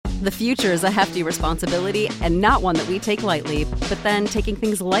The future is a hefty responsibility and not one that we take lightly. But then taking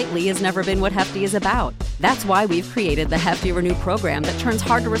things lightly has never been what Hefty is about. That's why we've created the Hefty Renew program that turns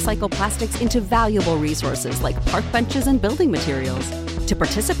hard-to-recycle plastics into valuable resources like park benches and building materials. To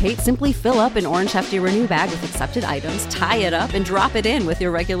participate, simply fill up an orange Hefty Renew bag with accepted items, tie it up, and drop it in with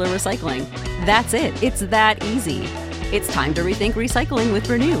your regular recycling. That's it. It's that easy. It's time to rethink recycling with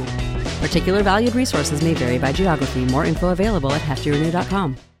Renew. Particular valued resources may vary by geography. More info available at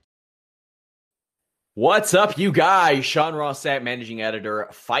heftyrenew.com. What's up, you guys? Sean Ross Sapp, managing editor,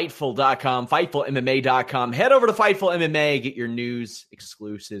 Fightful.com, FightfulMMA.com. Head over to Fightful MMA, get your news,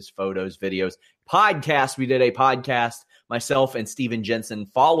 exclusives, photos, videos, podcasts. We did a podcast, myself and Steven Jensen,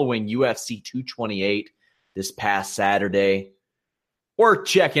 following UFC 228 this past Saturday. We're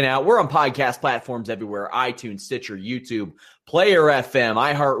checking out. We're on podcast platforms everywhere: iTunes, Stitcher, YouTube, Player FM,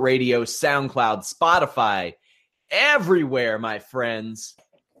 iHeartRadio, SoundCloud, Spotify, everywhere, my friends.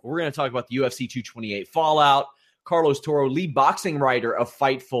 We're going to talk about the UFC 228 fallout. Carlos Toro, lead boxing writer of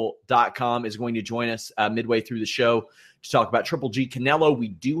Fightful.com, is going to join us midway through the show to talk about Triple G Canelo. We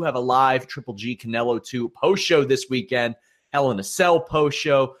do have a live Triple G Canelo 2 post show this weekend, Hell in a Cell post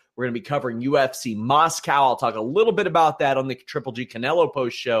show. We're going to be covering UFC Moscow. I'll talk a little bit about that on the Triple G Canelo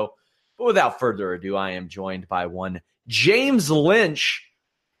post show. But without further ado, I am joined by one James Lynch,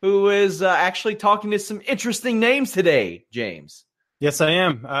 who is actually talking to some interesting names today, James. Yes, I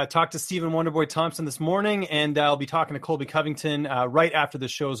am. Talked to Stephen Wonderboy Thompson this morning, and I'll be talking to Colby Covington right after the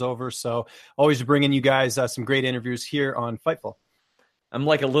show's over. So always bringing you guys some great interviews here on Fightful. I'm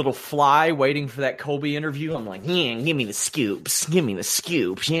like a little fly waiting for that Colby interview. I'm like, yeah, give me the scoops. Give me the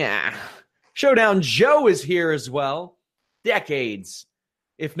scoops, yeah. Showdown Joe is here as well. Decades,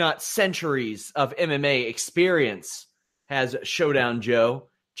 if not centuries, of MMA experience has Showdown Joe.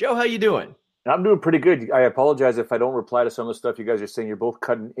 Joe, how you doing? I'm doing pretty good. I apologize if I don't reply to some of the stuff you guys are saying. You're both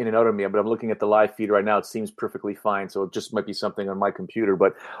cutting in and out of me, but I'm looking at the live feed right now. It seems perfectly fine, so it just might be something on my computer.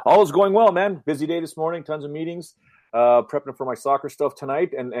 But all is going well, man. Busy day this morning, tons of meetings, prepping for my soccer stuff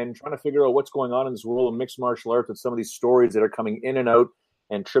tonight, and trying to figure out what's going on in this world of mixed martial arts with some of these stories that are coming in and out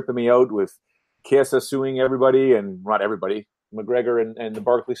and tripping me out with KSS suing everybody, and not everybody, McGregor and the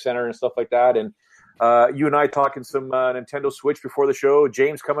Barclays Center and stuff like that. And you and I talking some Nintendo Switch before the show.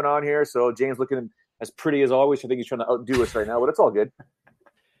 James coming on here. So James looking as pretty as always. I think he's trying to outdo us right now, but it's all good.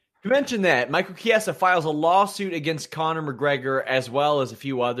 You mentioned that Michael Chiesa files a lawsuit against Conor McGregor as well as a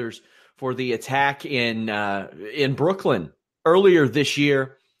few others for the attack in Brooklyn earlier this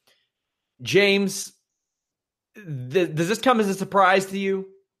year. James, does this come as a surprise to you?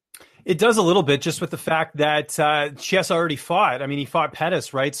 It does a little bit, just with the fact that Chiesa already fought. I mean, he fought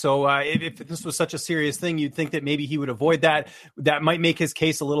Pettis, right? So if this was such a serious thing, you'd think that maybe he would avoid that. That might make his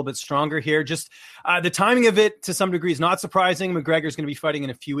case a little bit stronger here. Just the timing of it, to some degree, is not surprising. McGregor's going to be fighting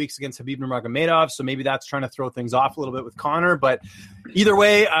in a few weeks against Khabib Nurmagomedov, so maybe that's trying to throw things off a little bit with Conor. But either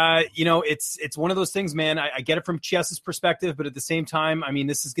way, it's one of those things, man. I get it from Chiesa's perspective, but at the same time, I mean,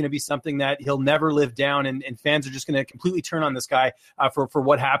 this is going to be something that he'll never live down, and fans are just going to completely turn on this guy for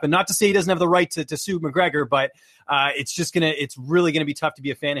what happened. Not to say he doesn't have the right to sue McGregor, but it's really going to be tough to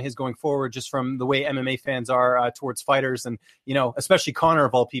be a fan of his going forward, just from the way MMA fans are towards fighters, and especially Conor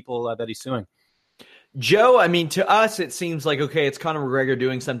of all people that he's suing. Joe, I mean, to us, it seems like, okay, it's Conor McGregor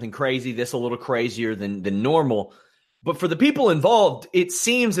doing something crazy, this a little crazier than normal. But for the people involved, it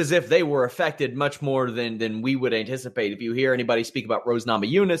seems as if they were affected much more than we would anticipate. If you hear anybody speak about Rose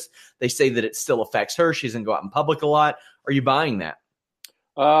Namajunas, they say that it still affects her. She doesn't go out in public a lot. Are you buying that?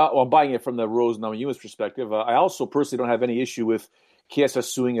 Well, I'm buying it from the Rose Namajunas perspective. I also personally don't have any issue with KSS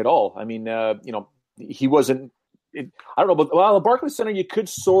suing at all. I mean, he wasn't. I don't know, but the Barclays Center, you could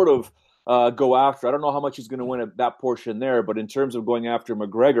sort of go after. I don't know how much he's going to win at that portion there, but in terms of going after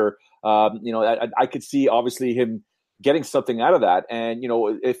McGregor, I could see obviously him getting something out of that. And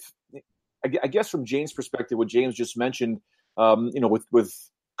if I guess from James' perspective, what James just mentioned, with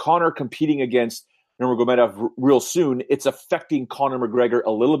Conor competing against Nurmagomedov real soon, it's affecting Conor McGregor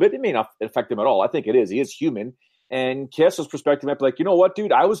a little bit. It may not affect him at all. I think it is. He is human. And Chiesa's perspective might be like, you know what,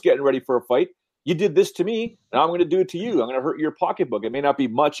 dude, I was getting ready for a fight. You did this to me, and I'm going to do it to you. I'm going to hurt your pocketbook. It may not be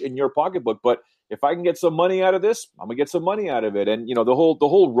much in your pocketbook, but if I can get some money out of this, I'm going to get some money out of it. And, the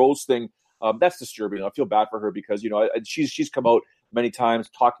whole Rose thing, that's disturbing. I feel bad for her because, she's come out many times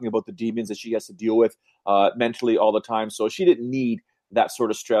talking about the demons that she has to deal with mentally all the time. So she didn't need that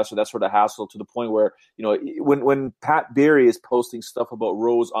sort of stress or that sort of hassle, to the point where, when Pat Barry is posting stuff about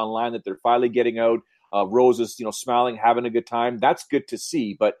Rose online that they're finally getting out, Rose is, smiling, having a good time. That's good to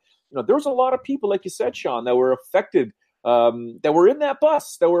see. But, there was a lot of people, like you said, Sean, that were affected, that were in that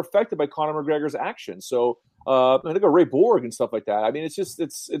bus, that were affected by Conor McGregor's actions. So I think of Ray Borg and stuff like that. I mean,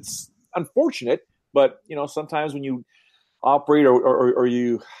 it's unfortunate, but sometimes when you operate or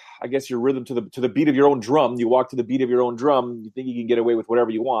you, I guess, your rhythm to the beat of your own drum, you walk to the beat of your own drum, you think you can get away with whatever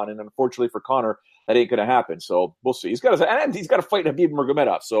you want, and unfortunately for Conor, that ain't going to happen. So we'll see. He's got to fight Khabib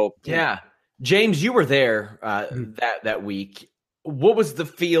Nurmagomedov. So yeah, James, you were there that week. What was the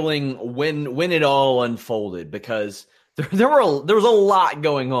feeling when it all unfolded? Because there was a lot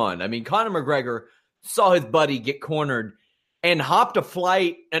going on. I mean, Conor McGregor saw his buddy get cornered and hopped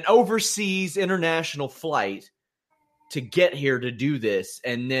an overseas international flight to get here to do this.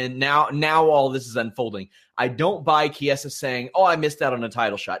 And then now all this is unfolding. I don't buy Chiesa saying, "Oh, I missed out on a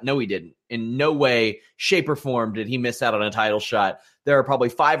title shot." No, he didn't. In no way, shape, or form did he miss out on a title shot. There are probably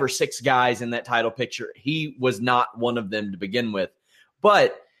 5 or 6 guys in that title picture. He was not one of them to begin with.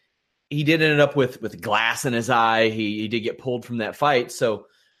 But he did end up with glass in his eye. He did get pulled from that fight. So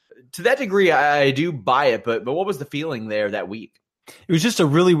to that degree, I do buy it. But what was the feeling there that week? It was just a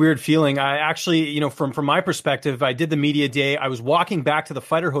really weird feeling. I actually, from my perspective, I did the media day. I was walking back to the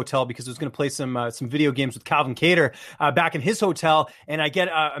Fighter Hotel because I was going to play some video games with Calvin Kattar back in his hotel. And I get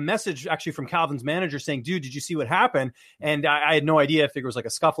a message actually from Calvin's manager saying, "Dude, did you see what happened?" And I had no idea if it was like a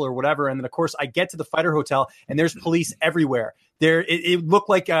scuffle or whatever. And then, of course, I get to the Fighter Hotel and there's police everywhere. It looked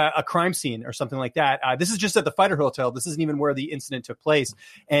like a crime scene or something like that. This is just at the Fighter Hotel. This isn't even where the incident took place.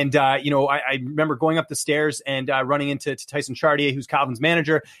 And, I remember going up the stairs and running into Tyson Chartier, who's Calvin's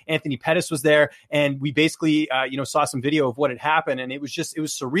manager. Anthony Pettis was there. And we basically, saw some video of what had happened. And it was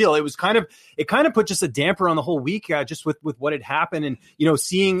surreal. It kind of put just a damper on the whole week, just with what had happened. And,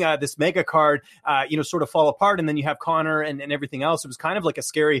 seeing this mega card, sort of fall apart. And then you have Conor and everything else. It was kind of like a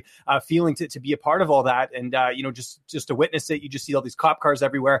scary feeling to be a part of all that. And, just to witness it, you just see all these cop cars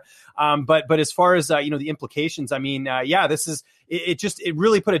everywhere. But as far as, the implications, I mean, this is, it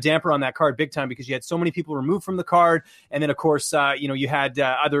really put a damper on that card big time because you had so many people removed from the card. And then of course, you had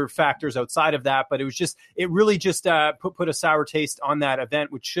other factors outside of that, but it really just put a sour taste on that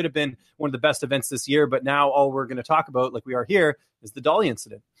event, which should have been one of the best events this year. But now all we're going to talk about, like we are here, is the Dolly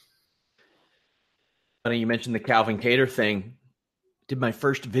incident. Funny you mentioned the Calvin Kattar thing. Did my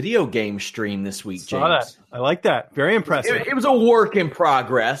first video game stream this week, James. Saw that. I like that. Very impressive. It was a work in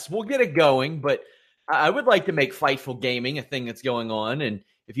progress. We'll get it going, but I would like to make Fightful Gaming a thing that's going on. And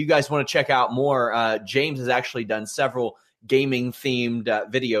if you guys want to check out more, James has actually done several gaming-themed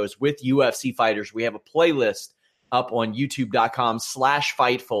videos with UFC fighters. We have a playlist up on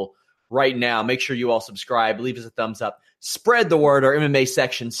youtube.com/Fightful right now. Make sure you all subscribe. Leave us a thumbs up. Spread the word. Our MMA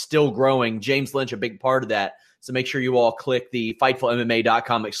section's still growing. James Lynch, a big part of that. So make sure you all click the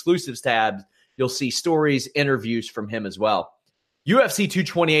FightfulMMA.com exclusives tab. You'll see stories, interviews from him as well. UFC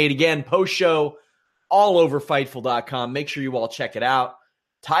 228, again, post-show all over Fightful.com. Make sure you all check it out.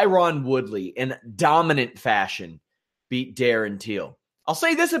 Tyron Woodley, in dominant fashion, beat Darren Till. I'll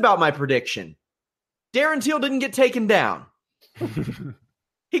say this about my prediction. Darren Till didn't get taken down.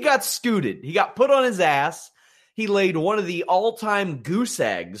 He got scooted. He got put on his ass. He laid one of the all-time goose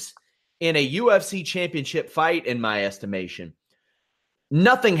eggs in a UFC championship fight, in my estimation.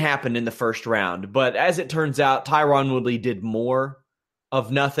 Nothing happened in the first round, but as it turns out, Tyron Woodley did more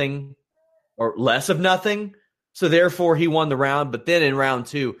of nothing or less of nothing, so therefore he won the round. But then in round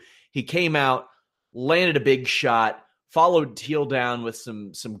 2, he came out, landed a big shot, followed Till down with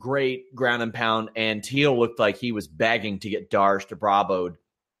some great ground and pound, and Till looked like he was begging to get Darce or Brabo'd.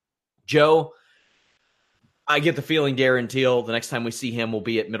 Joe, I get the feeling Darren Till, the next time we see him, will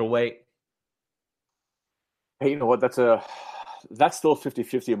be at middleweight. Hey, you know what? That's still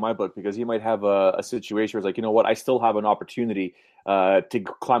 50-50 in my book because he might have a situation where it's like, you know what? I still have an opportunity to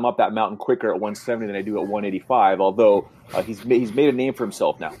climb up that mountain quicker at 170 than I do at 185, although he's made a name for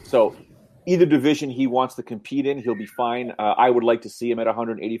himself now. So either division he wants to compete in, he'll be fine. I would like to see him at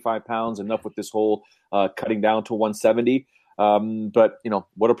 185 pounds, enough with this whole cutting down to 170. But,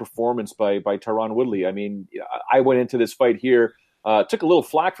 what a performance by Tyron Woodley. I mean, I went into this fight here, took a little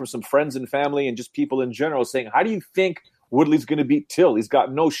flack from some friends and family and just people in general saying, how do you think Woodley's going to beat Till? He's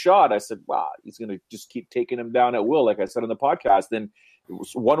got no shot. I said, wow, he's going to just keep taking him down at will, like I said on the podcast. Then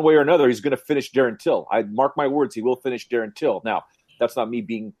one way or another, he's going to finish Darren Till. I mark my words, he will finish Darren Till. Now, that's not me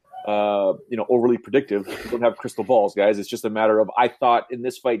being overly predictive. We don't have crystal balls, guys. It's just a matter of, I thought in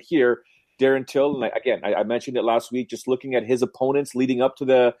this fight here, Darren Till, and I mentioned it last week, just looking at his opponents leading up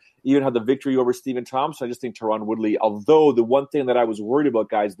to even had the victory over Stephen Thompson. I just think Tyron Woodley, although the one thing that I was worried about,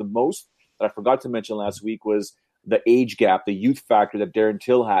 guys, the most that I forgot to mention last week was the age gap, the youth factor that Darren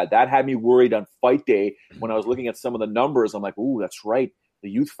Till had. That had me worried on fight day when I was looking at some of the numbers. I'm like, ooh, that's right. the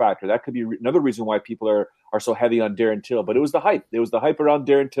youth factor. That could be another reason why people are so heavy on Darren Till. But it was the hype. It was the hype around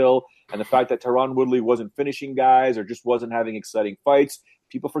Darren Till and the fact that Tyron Woodley wasn't finishing guys or just wasn't having exciting fights.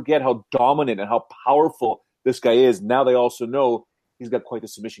 People forget how dominant and how powerful this guy is. Now they also know he's got quite the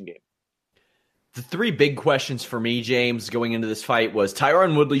submission game. The three big questions for me, James, going into this fight was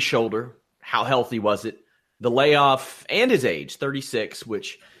Tyron Woodley's shoulder. How healthy was it? The layoff and his age, 36,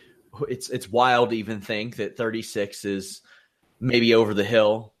 which it's wild to even think that 36 is maybe over the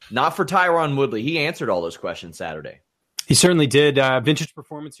hill. Not for Tyron Woodley. He answered all those questions Saturday. He certainly did. Vintage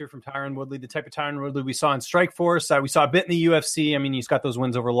performance here from Tyron Woodley, the type of Tyron Woodley we saw in Strikeforce. We saw a bit in the UFC. I mean, he's got those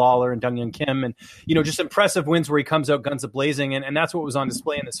wins over Lawler and Dong Hyun Kim, and just impressive wins where he comes out guns a-blazing, and that's what was on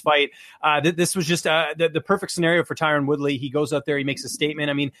display in this fight. This was just the perfect scenario for Tyron Woodley. He goes out there, he makes a statement.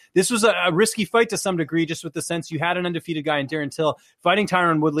 I mean, this was a risky fight to some degree, just with the sense you had an undefeated guy in Darren Till fighting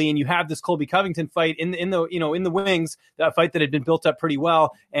Tyron Woodley, and you have this Colby Covington fight in the wings, that fight that had been built up pretty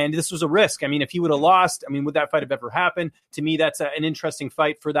well, and this was a risk. I mean, if he would have lost, would that fight have ever happened? To me, that's an interesting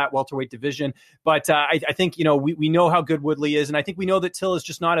fight for that welterweight division. But I think, we know how good Woodley is, and I think we know that Till is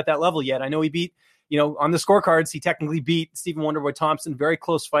just not at that level yet. I know he beat, on the scorecards, he technically beat Stephen Wonderboy Thompson. Very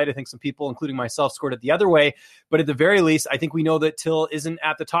close fight. I think some people, including myself, scored it the other way. But at the very least, I think we know that Till isn't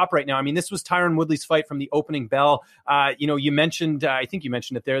at the top right now. I mean, this was Tyron Woodley's fight from the opening bell. You mentioned, I think you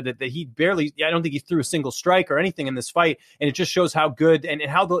mentioned it there, that he barely, I don't think he threw a single strike or anything in this fight. And it just shows how good and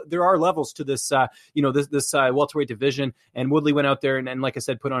how there are levels to this, this welterweight division. And Woodley went out there and like I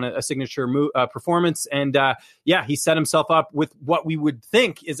said, put on a signature performance. And he set himself up with what we would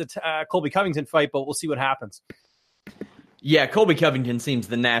think is a Colby Covington fight, but we'll see what happens. Yeah, Colby Covington seems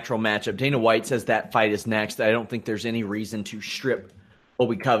the natural matchup. Dana White says that fight is next. I don't think there's any reason to strip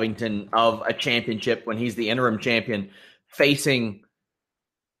Colby Covington of a championship when he's the interim champion facing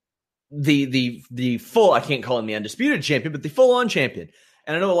the full, I can't call him the undisputed champion, but the full-on champion.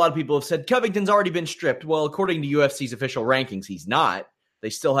 And I know a lot of people have said Covington's already been stripped. Well, according to UFC's official rankings, he's not. They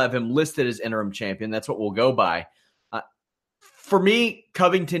still have him listed as interim champion. That's what we'll go by. For me,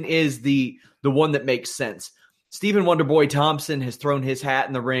 Covington is the one that makes sense. Stephen Wonderboy Thompson has thrown his hat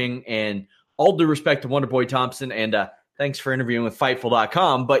in the ring, and all due respect to Wonderboy Thompson, and thanks for interviewing with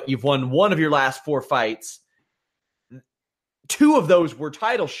Fightful.com, but you've won one of your last 4 fights. 2 of those were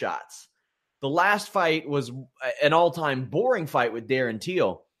title shots. The last fight was an all-time boring fight with Darren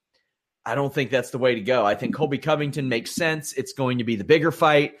Till. I don't think that's the way to go. I think Colby Covington makes sense. It's going to be the bigger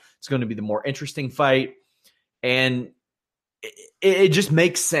fight. It's going to be the more interesting fight. And it just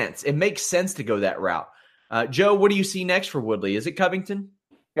makes sense. It makes sense to go that route. Joe, what do you see next for Woodley? Is it Covington?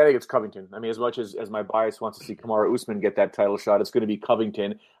 Yeah, I think it's Covington. I mean, as much as my bias wants to see Kamaru Usman get that title shot, it's going to be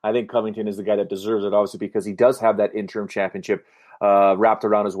Covington. I think Covington is the guy that deserves it, obviously, because he does have that interim championship wrapped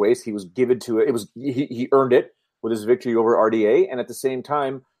around his waist. He was given to it. He earned it with his victory over RDA. And at the same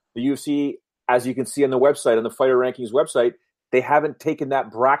time, the UFC, as you can see on the website, on the Fighter Rankings website, they haven't taken that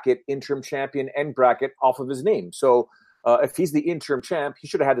bracket, interim champion end bracket, off of his name. So if he's the interim champ, he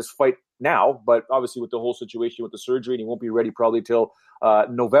should have had this fight now. But obviously with the whole situation with the surgery, and he won't be ready probably till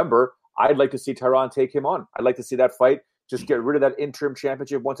November, I'd like to see Tyron take him on. I'd like to see that fight. Just get rid of that interim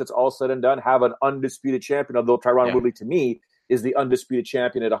championship once it's all said and done. Have an undisputed champion, although Tyron Woodley, to me, is the undisputed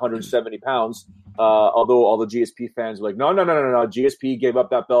champion at 170 pounds. Although all the GSP fans are like, no. GSP gave up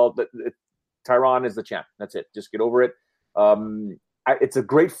that belt. Tyron is the champ. That's it. Just get over it. It's a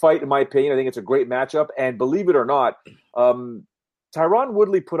great fight, in my opinion. I think it's a great matchup. And believe it or not, Tyron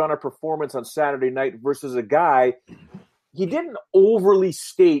Woodley put on a performance on Saturday night versus a guy he didn't overly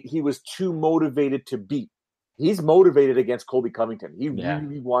state he was too motivated to beat. He's motivated against Colby Covington. He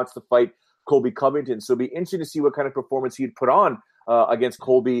really wants to fight Colby Covington. So it'll be interesting to see what kind of performance he'd put on against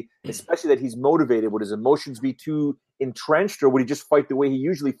Colby, especially that he's motivated. Would his emotions be too entrenched, or would he just fight the way he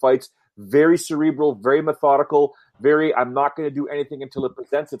usually fights? Very cerebral, very methodical, I'm not going to do anything until it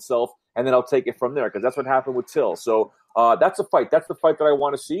presents itself, and then I'll take it from there, because that's what happened with Till. So that's a fight. That's the fight that I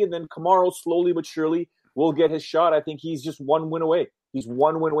want to see. And then Kamaru, slowly but surely, will get his shot. I think he's just 1 win away. He's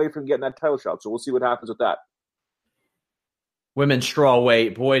 1 win away from getting that title shot. So we'll see what happens with that. Women's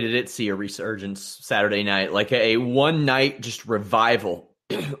strawweight, boy, did it see a resurgence Saturday night. Like a one-night just revival.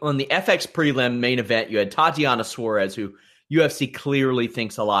 On the FX prelim main event, you had Tatiana Suarez, who UFC clearly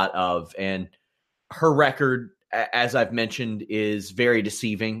thinks a lot of, and her record, as I've mentioned, is very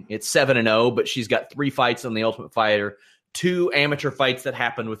deceiving. It's 7-0, but she's got 3 fights on The Ultimate Fighter, 2 amateur fights that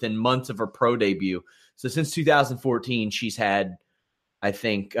happened within months of her pro debut. So since 2014, she's had, I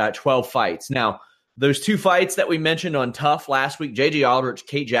think, 12 fights. Now, those 2 fights that we mentioned on Tough last week, J.J. Aldrich,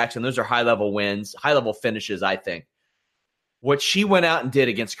 Kate Jackson, those are high-level wins, high-level finishes, I think. What she went out and did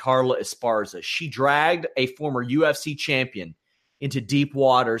against Carla Esparza, she dragged a former UFC champion into deep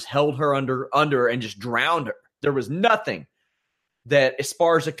waters, held her under and just drowned her. There was nothing that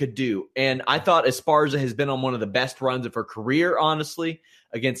Esparza could do. And I thought Esparza has been on one of the best runs of her career, honestly,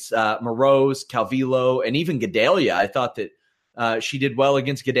 against Moroz, Calvillo, and even Gadelha. I thought that she did well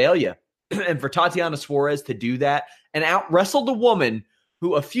against Gadelha. And for Tatiana Suarez to do that and out-wrestled a woman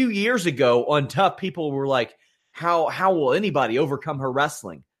who a few years ago on Tough, people were like, how will anybody overcome her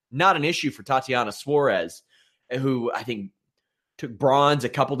wrestling? Not an issue for Tatiana Suarez, who I think took bronze a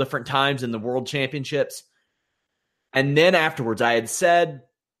couple different times in the World Championships. And then afterwards, I had said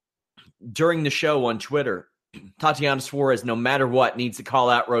during the show on Twitter, Tatiana Suarez, no matter what, needs to call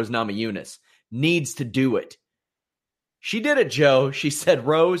out Rose Namajunas. Needs to do it. She did it, Joe. She said,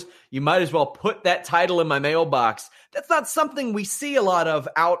 Rose, you might as well put that title in my mailbox. That's not something we see a lot of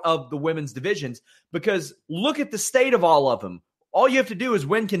out of the women's divisions, because look at the state of all of them. All you have to do is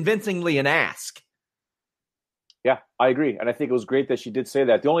win convincingly and ask. Yeah, I agree. And I think it was great that she did say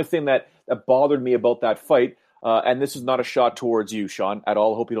that. The only thing that bothered me about that fight, and this is not a shot towards you, Sean, at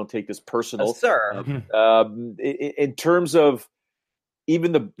all. I hope you don't take this personal. Yes, sir. In terms of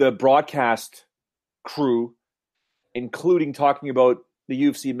even the broadcast crew, including talking about the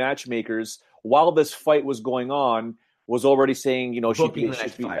UFC matchmakers, while this fight was going on, was already saying, she should be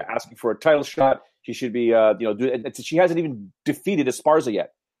asking for a title shot. She should be, she hasn't even defeated Esparza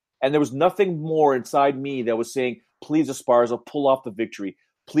yet. And there was nothing more inside me that was saying, please, Esparza, pull off the victory.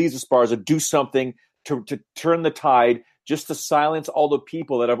 Please, Esparza, do something to turn the tide, just to silence all the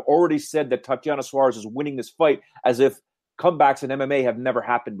people that have already said that Tatiana Suarez is winning this fight, as if comebacks in MMA have never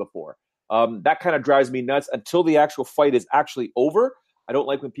happened before. That kind of drives me nuts until the actual fight is actually over. I don't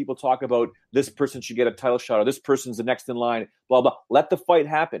like when people talk about this person should get a title shot or this person's the next in line, blah, blah. Let the fight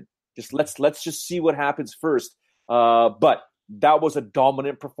happen. Just let's just see what happens first. But that was a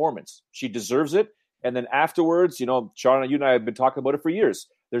dominant performance. She deserves it. And then afterwards, Sean, you and I have been talking about it for years.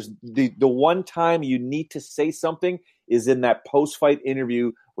 There's the one time you need to say something is in that post-fight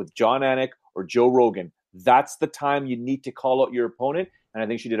interview with John Anik or Joe Rogan. That's the time you need to call out your opponent. And I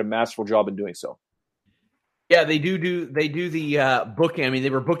think she did a masterful job in doing so. Yeah, they do the booking. I mean, they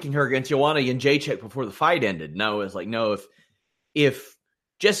were booking her against Joanna Jędrzejczyk before the fight ended. No, it was like, no, if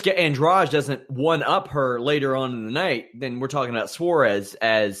Jessica Andrade doesn't one-up her later on in the night, then we're talking about Suarez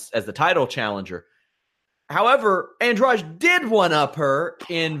as the title challenger. However, Andrade did one-up her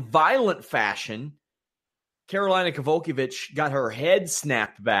in violent fashion. Karolina Kowalkiewicz got her head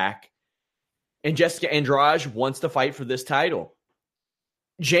snapped back, and Jessica Andrade wants to fight for this title.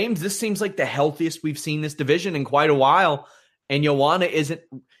 James, this seems like the healthiest we've seen this division in quite a while, and Joanna isn't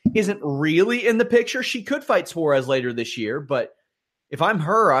really in the picture. She could fight Suarez later this year, but if I'm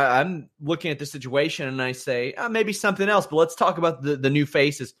her, I'm looking at the situation and I say, maybe something else, but let's talk about the new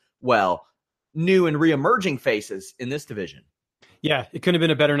faces. Well, new and re-emerging faces in this division. Yeah, it couldn't have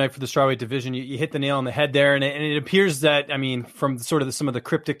been a better night for the strawweight division. You hit the nail on the head there, and it appears that, from sort of some of the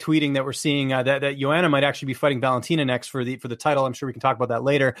cryptic tweeting that we're seeing, that Joanna might actually be fighting Valentina next for the title. I'm sure we can talk about that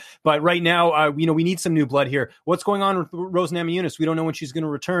later. But right now, we need some new blood here. What's going on with Rose Namajunas? We don't know when she's going to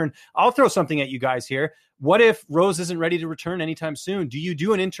return. I'll throw something at you guys here. What if Rose isn't ready to return anytime soon? Do you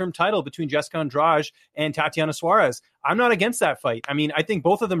do an interim title between Jessica Andrade and Tatiana Suarez? I'm not against that fight. I think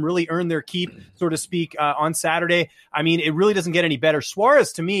both of them really earned their keep, so to speak, on Saturday. It really doesn't get any better.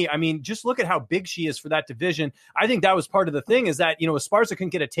 Suarez, to me, just look at how big she is for that division. I think that was part of the thing, is that, Esparza couldn't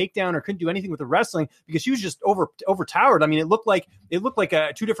get a takedown or couldn't do anything with the wrestling because she was just overtowered. It looked like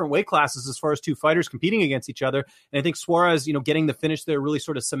two different weight classes as far as two fighters competing against each other. And I think Suarez, getting the finish there really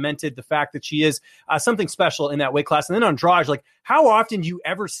sort of cemented the fact that she is something special in that weight class. And then Andrade, how often do you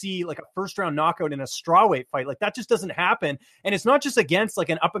ever see a first round knockout in a strawweight fight? That just doesn't happen. And it's not just against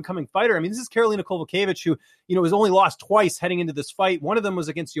an up and coming fighter. This is Karolina Kowalkiewicz, who, has only lost twice heading into this fight. One of them was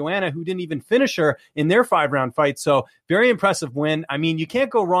against Joanna, who didn't even finish her in their 5-round fight. So very impressive win. You can't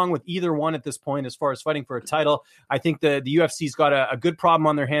go wrong with either one at this point as far as fighting for a title. I think the UFC's got a good problem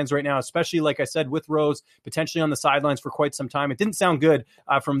on their hands right now, especially, like I said, with Rose potentially on the sidelines for quite some time. It didn't sound good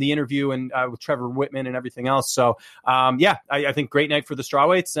from the interview and with Trevor Whitman and everything else. So, I think great night for the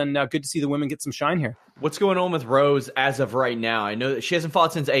strawweights, and good to see the women get some shine here. What's going on with Rose as of right now? I know that she hasn't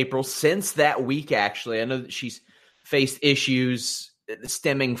fought since April, since that week, actually. I know that she's faced issues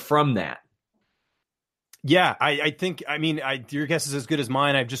stemming from that. Yeah, I think, your guess is as good as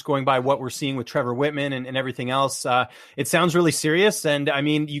mine. I'm just going by what we're seeing with Trevor Whitman and everything else. It sounds really serious. And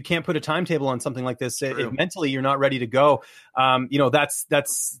you can't put a timetable on something like this. If mentally you're not ready to go, that's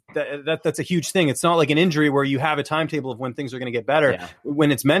a huge thing. It's not like an injury where you have a timetable of when things are going to get better. Yeah.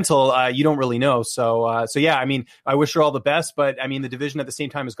 When it's mental, you don't really know. So yeah, I wish her all the best, but the division at the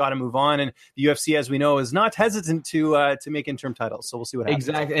same time has got to move on. And the UFC, as we know, is not hesitant to make interim titles. So we'll see what happens.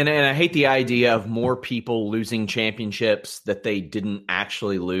 Exactly. And I hate the idea of more people losing championships that they didn't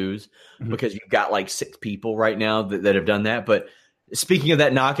actually lose, because you've got like 6 people right now that have done that. But speaking of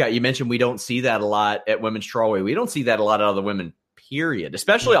that knockout, you mentioned we don't see that a lot at women's strawweight. We don't see that a lot out of the women, period,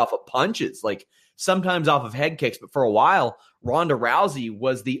 especially off of punches, like sometimes off of head kicks. But for a while, Ronda Rousey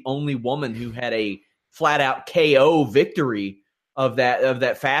was the only woman who had a flat out KO victory of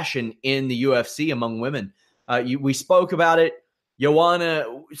that fashion in the UFC among women. We spoke about it. Joanna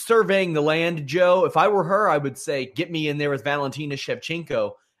surveying the land, Joe. If I were her, I would say, get me in there with Valentina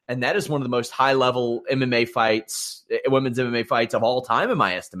Shevchenko. And that is one of the most high-level MMA fights, women's MMA fights of all time, in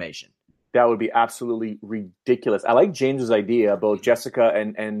my estimation. That would be absolutely ridiculous. I like James's idea about Jessica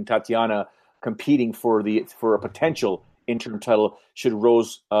and Tatiana competing for a potential interim title should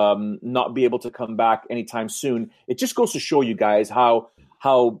Rose not be able to come back anytime soon. It just goes to show you guys how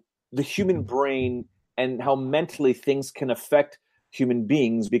the human brain and how mentally things can affect human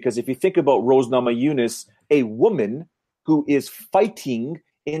beings. Because if you think about Rose Namajunas, a woman who is fighting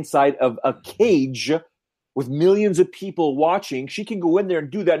inside of a cage with millions of people watching, she can go in there and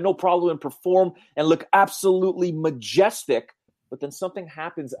do that no problem and perform and look absolutely majestic. But then something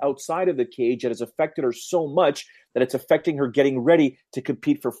happens outside of the cage that has affected her so much that it's affecting her getting ready to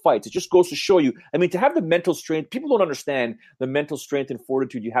compete for fights. It just goes to show you, to have the mental strength, people don't understand the mental strength and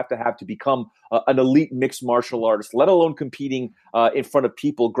fortitude you have to become an elite mixed martial artist, let alone competing in front of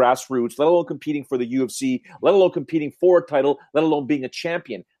people, grassroots, let alone competing for the UFC, let alone competing for a title, let alone being a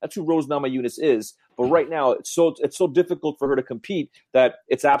champion. That's who Rose Namajunas is. But right now, it's so difficult for her to compete that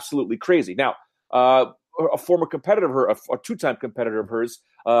it's absolutely crazy. Now, a former competitor of her, a two-time competitor of hers,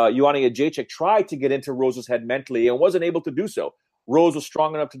 Joanna Jędrzejczyk, tried to get into Rose's head mentally and wasn't able to do so. Rose was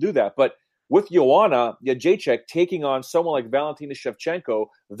strong enough to do that. But with Joanna Jędrzejczyk taking on someone like Valentina Shevchenko,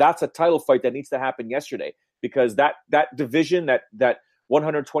 that's a title fight that needs to happen yesterday, because that division, that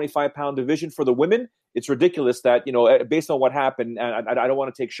 125-pound division for the women, it's ridiculous that, based on what happened, and I don't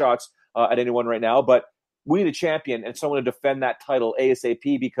want to take shots at anyone right now, but we need a champion and someone to defend that title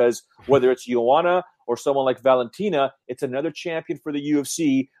ASAP, because whether it's Joanna or someone like Valentina, it's another champion for the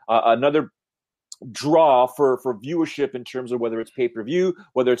UFC, another draw for viewership in terms of whether it's pay-per-view,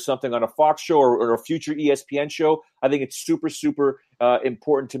 whether it's something on a Fox show or a future ESPN show. I think it's super, super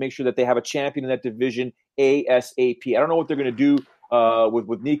important to make sure that they have a champion in that division ASAP. I don't know what they're going to do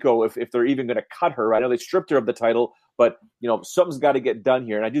with Nico, if they're even going to cut her. I know they stripped her of the title, but something's got to get done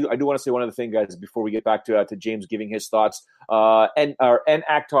here. And I do want to say one other thing, guys, before we get back to James giving his thoughts. And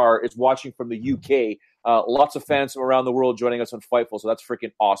Akhtar is watching from the UK. Lots of fans from around the world joining us on Fightful, so that's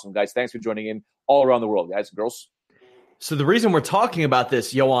freaking awesome, guys. Thanks for joining in all around the world, guys and girls. So the reason we're talking about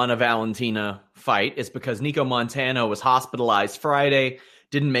this Joanna Valentina fight is because Nico Montano was hospitalized Friday,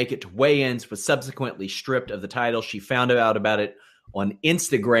 didn't make it to weigh-ins, was subsequently stripped of the title. She found out about it on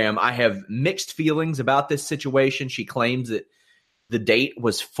Instagram. I have mixed feelings about this situation. She claims that the date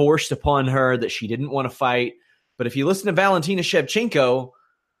was forced upon her, that she didn't want to fight. But if you listen to Valentina Shevchenko,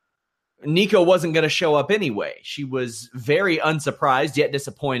 Nico wasn't going to show up anyway. She was very unsurprised yet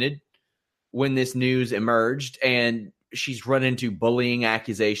disappointed when this news emerged, and she's run into bullying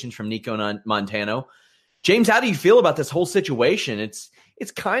accusations from Nico Montano. James, how do you feel about this whole situation? It's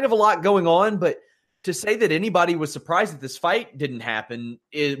kind of a lot going on, but to say that anybody was surprised that this fight didn't happen,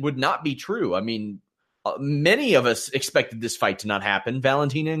 it would not be true. Many of us expected this fight to not happen,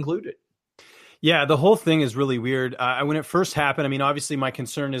 Valentina included. Yeah, the whole thing is really weird. When it first happened, obviously my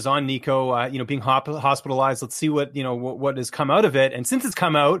concern is on Nico, being hospitalized. Let's see what has come out of it. And since it's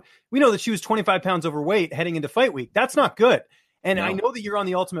come out, we know that she was 25 pounds overweight heading into fight week. That's not good. And no. I know that you're on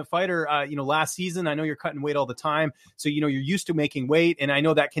The Ultimate Fighter, last season. I know you're cutting weight all the time. So, you're used to making weight, and I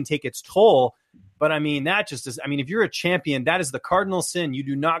know that can take its toll. But that just is, if you're a champion, that is the cardinal sin. You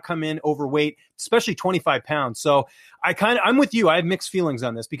do not come in overweight, especially 25 pounds. So I'm with you. I have mixed feelings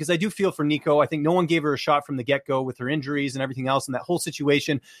on this because I do feel for Nico. I think no one gave her a shot from the get-go with her injuries and everything else. And that whole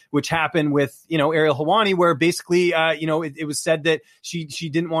situation, which happened with, Ariel Helwani, where basically, it was said that she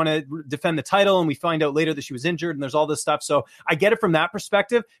didn't want to defend the title. And we find out later that she was injured and there's all this stuff. So I get it from that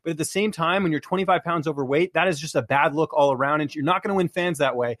perspective. But at the same time, when you're 25 pounds overweight, that is just a bad look all around. And you're not going to win fans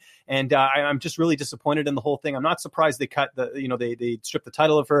that way. And I'm just really disappointed in the whole thing. I'm not surprised they cut they stripped the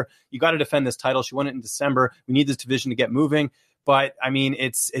title of her. You got to defend this title. title. She won it in December. We need this division to get moving. But I mean,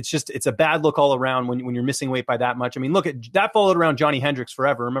 it's a bad look all around when you're missing weight by that much. I mean, look at that followed around Johnny Hendricks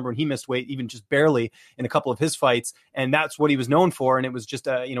forever. Remember when he missed weight, even just barely in a couple of his fights, and that's what he was known for. And it was just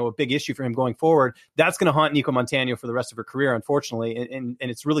a big issue for him going forward. That's going to haunt Nico Montano for the rest of her career, unfortunately. And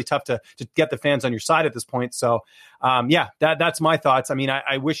it's really tough to get the fans on your side at this point. So that's my thoughts. I mean,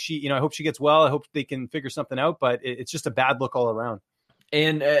 I wish I hope she gets well. I hope they can figure something out, but it's just a bad look all around.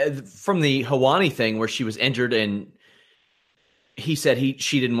 And from the Helwani thing where she was injured and he said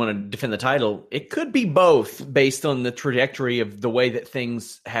she didn't want to defend the title, it could be both based on the trajectory of the way that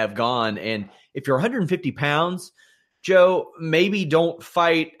things have gone. And if you're 150 pounds, Joe, maybe don't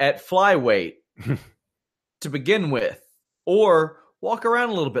fight at flyweight to begin with, or walk around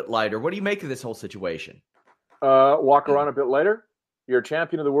a little bit lighter. What do you make of this whole situation? Walk around a bit lighter. You're a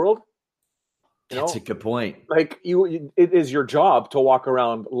champion of the world. That's a good point. Like it is your job to walk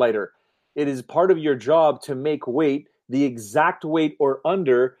around lighter. It is part of your job to make weight the exact weight or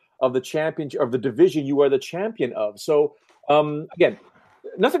under of the champion of the division you are the champion of. So again,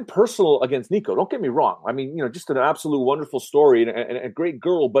 nothing personal against Nico. Don't get me wrong. I mean, just an absolute wonderful story and a great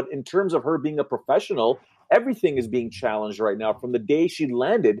girl. But in terms of her being a professional, everything is being challenged right now from the day she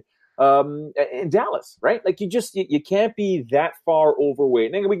landed in Dallas, right? Like you can't be that far overweight.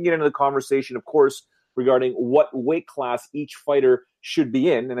 And then we can get into the conversation, of course, regarding what weight class each fighter should be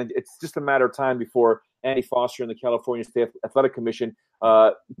in. And it's just a matter of time before Andy Foster and the California State Athletic Commission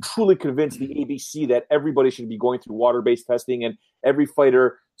truly convinced the ABC that everybody should be going through water-based testing, and every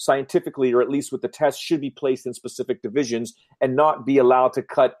fighter scientifically, or at least with the test, should be placed in specific divisions and not be allowed to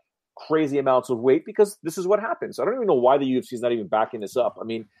cut crazy amounts of weight, because this is what happens. I don't even know why the UFC is not even backing this up. I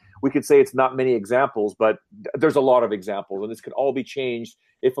mean, we could say it's not many examples, but there's a lot of examples, and this could all be changed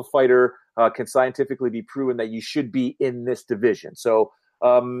if a fighter can scientifically be proven that you should be in this division. So,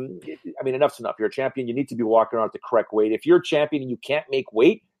 I mean, enough's enough. You're a champion. You need to be walking around at the correct weight. If you're a champion and you can't make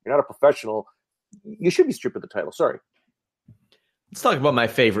weight, you're not a professional, you should be stripped of the title. Sorry. Let's talk about my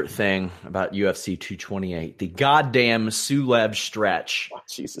favorite thing about UFC 228, the goddamn Sulev stretch. Oh,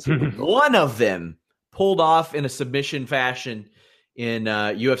 Jesus. One of them pulled off in a submission fashion in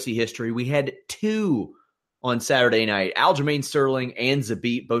UFC history. We had two on Saturday night. Aljamain Sterling and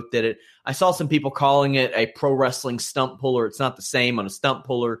Zabit both did it. I saw some people calling it a pro wrestling stump puller. It's not the same. On a stump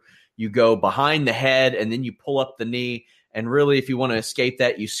puller, you go behind the head and then you pull up the knee. And really, if you want to escape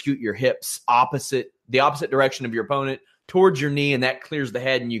that, you scoot your hips the opposite direction of your opponent towards your knee, and that clears the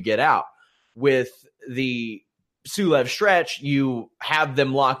head and you get out. With the Sulev stretch, you have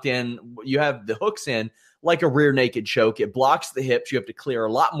them locked in. You have the hooks in like a rear naked choke. It blocks the hips. You have to clear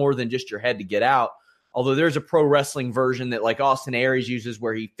a lot more than just your head to get out. Although there's a pro wrestling version that like Austin Aries uses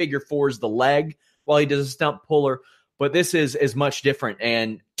where he figure fours the leg while he does a stump puller. But this is much different.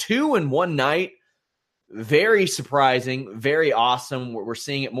 And two in one night, very surprising, very awesome. We're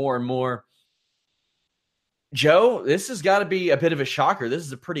seeing it more and more. Joe, this has got to be a bit of a shocker. This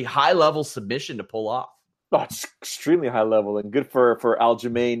is a pretty high-level submission to pull off. Oh, it's extremely high level, and good for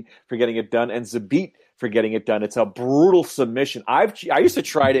Aljamain for getting it done, and Zabit for getting it done. It's a brutal submission. I used to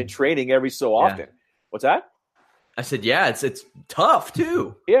try it in training every so often. Yeah. What's that? I said, yeah, it's tough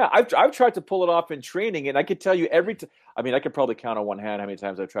too. Yeah, I've tried to pull it off in training, and I could tell you I mean, I could probably count on one hand how many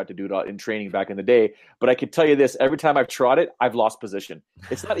times I've tried to do it in training back in the day, but I could tell you this, every time I've tried it, I've lost position.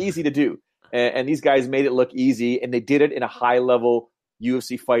 It's not easy to do. And these guys made it look easy, and they did it in a high-level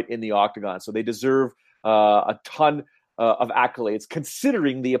UFC fight in the octagon. So they deserve a ton of accolades,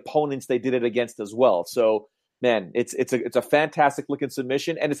 considering the opponents they did it against as well. So, man, it's a fantastic-looking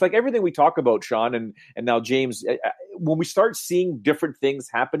submission. And it's like everything we talk about, Sean, and now James, when we start seeing different things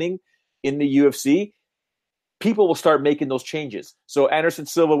happening in the UFC, people will start making those changes. So Anderson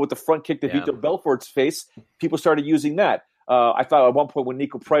Silva with the front kick to Vitor Belfort's face, people started using that. I thought at one point when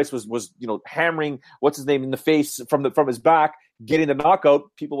Nico Price was hammering what's his name in the face from his back, getting the knockout,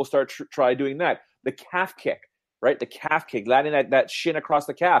 people will start try doing that. The calf kick, right? The calf kick, landing that shin across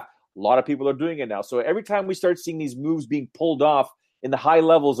the calf. A lot of people are doing it now. So every time we start seeing these moves being pulled off in the high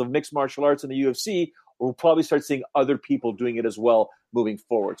levels of mixed martial arts in the UFC, we'll probably start seeing other people doing it as well moving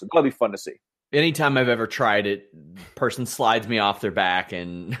forward. So that'll be fun to see. Anytime I've ever tried it, person slides me off their back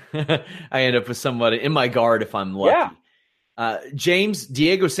and I end up with somebody in my guard if I'm lucky. Yeah. James,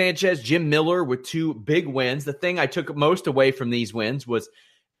 Diego Sanchez, Jim Miller with two big wins. The thing I took most away from these wins was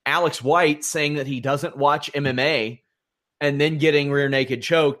Alex White saying that he doesn't watch MMA and then getting rear naked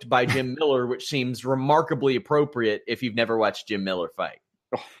choked by Jim Miller, which seems remarkably appropriate if you've never watched Jim Miller fight.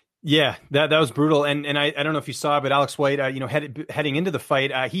 Yeah, that was brutal. And I don't know if you saw, but Alex White, heading into the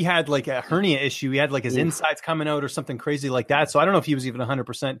fight, he had like a hernia issue. He had like his insides coming out or something crazy like that. So I don't know if he was even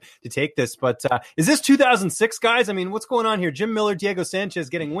 100% to take this. But is this 2006, guys? I mean, what's going on here? Jim Miller, Diego Sanchez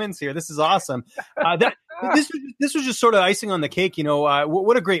getting wins here. This is awesome. This was just sort of icing on the cake.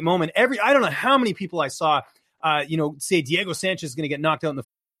 What a great moment. I don't know how many people I saw, say Diego Sanchez is going to get knocked out in the.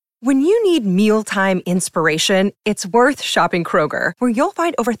 When you need mealtime inspiration, it's worth shopping Kroger, where you'll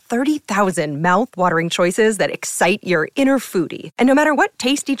find over 30,000 mouth-watering choices that excite your inner foodie. And no matter what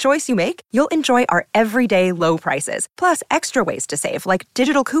tasty choice you make, you'll enjoy our everyday low prices, plus extra ways to save, like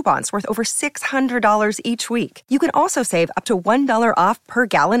digital coupons worth over $600 each week. You can also save up to $1 off per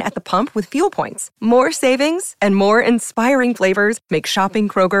gallon at the pump with fuel points. More savings and more inspiring flavors make shopping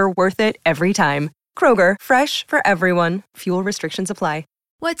Kroger worth it every time. Kroger, fresh for everyone. Fuel restrictions apply.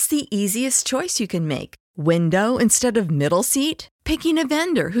 What's the easiest choice you can make? Window instead of middle seat? Picking a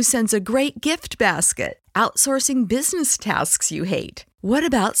vendor who sends a great gift basket? Outsourcing business tasks you hate? What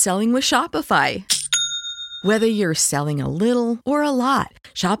about selling with Shopify? Whether you're selling a little or a lot,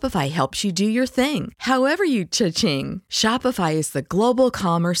 Shopify helps you do your thing, however you cha-ching. Shopify is the global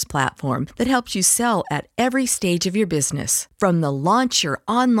commerce platform that helps you sell at every stage of your business. From the launch your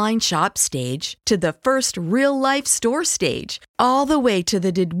online shop stage to the first real-life store stage, all the way to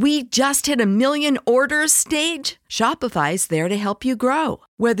the did we just hit 1 million orders stage. Shopify's there to help you grow.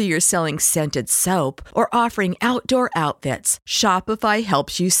 Whether you're selling scented soap or offering outdoor outfits, Shopify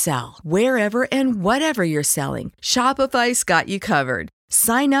helps you sell. Wherever and whatever you're selling, Shopify's got you covered.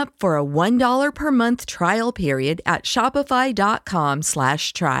 Sign up for a $1 per month trial period at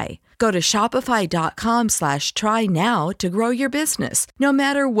shopify.com/try. Go to shopify.com/try now to grow your business, no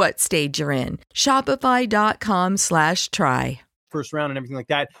matter what stage you're in. Shopify.com/try. First round and everything like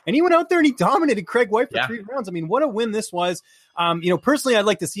that. And he went out there and he dominated Craig White for 3 rounds. I mean, what a win this was. Personally, I'd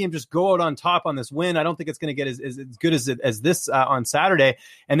like to see him just go out on top on this win. I don't think it's going to get as good as this on Saturday.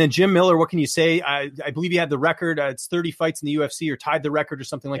 And then Jim Miller, what can you say? I believe he had the record. It's 30 fights in the UFC or tied the record or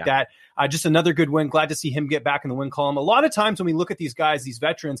something like that. Just another good win. Glad to see him get back in the win column. A lot of times when we look at these guys, these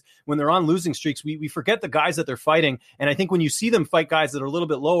veterans, when they're on losing streaks, we forget the guys that they're fighting. And I think when you see them fight guys that are a little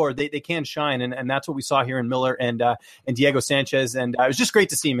bit lower, they can shine. And that's what we saw here in Miller and Diego Sanchez. And it was just great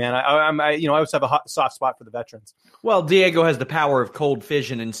to see, man. I always have a soft spot for the veterans. Well, Diego has the power of cold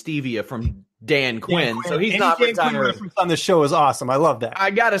fission and stevia from Dan Quinn, so he's not retired. Reference on the show is awesome. I love that. I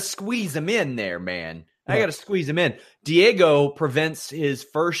got to squeeze him in there, man. I got to squeeze him in. Diego prevents his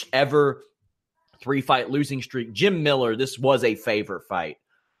first ever 3-fight losing streak. Jim Miller, this was a favorite fight.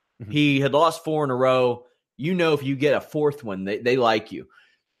 Mm-hmm. He had lost 4 in a row. If you get a 4th one, they like you.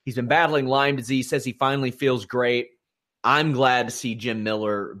 He's been battling Lyme disease, says he finally feels great. I'm glad to see Jim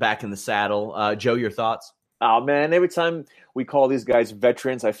Miller back in the saddle. Joe, your thoughts? Oh, man, every time we call these guys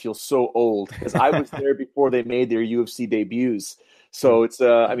veterans, I feel so old because I was there before they made their UFC debuts. So it's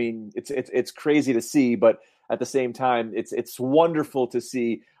crazy to see, but at the same time, it's wonderful to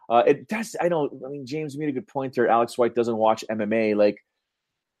see. It does. James made a good point there. Alex White doesn't watch MMA. Like,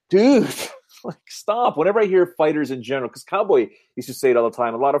 dude, stop. Whenever I hear fighters in general, because Cowboy used to say it all the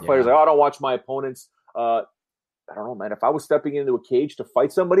time. A lot of fighters I don't watch my opponents. I don't know, man. If I was stepping into a cage to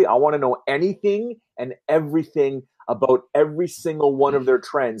fight somebody, I want to know anything and everything about every single one of their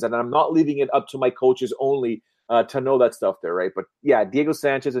trends. And I'm not leaving it up to my coaches only to know that stuff there, right? But yeah, Diego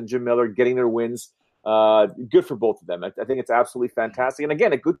Sanchez and Jim Miller getting their wins. Good for both of them. I think it's absolutely fantastic. And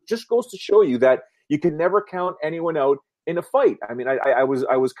again, just goes to show you that you can never count anyone out in a fight. I mean, I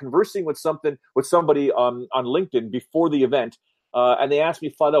was conversing with somebody on LinkedIn before the event. And they asked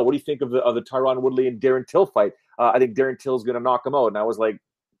me flat out, what do you think of the Tyron Woodley and Darren Till fight? I think Darren Till's going to knock him out. And I was like,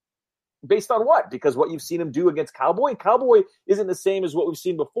 based on what? Because what you've seen him do against Cowboy, and Cowboy isn't the same as what we've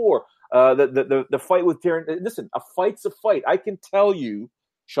seen before. The fight with Darren, listen, a fight's a fight. I can tell you,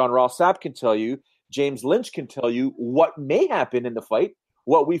 Sean Ross Sapp can tell you, James Lynch can tell you what may happen in the fight,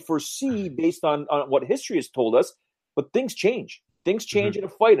 what we foresee based on what history has told us. But things change. Things change in a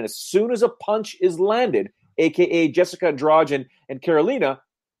fight. And as soon as a punch is landed, a.k.a. Jessica Andrade and Carolina,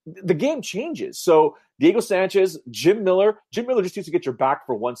 the game changes. So Diego Sanchez, Jim Miller just needs to get your back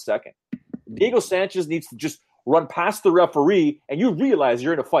for 1 second. Diego Sanchez needs to just run past the referee, and you realize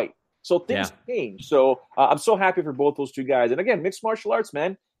you're in a fight. So things change. So I'm so happy for both those two guys. And again, mixed martial arts,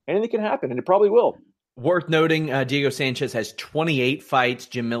 man, anything can happen, and it probably will. Worth noting, Diego Sanchez has 28 fights.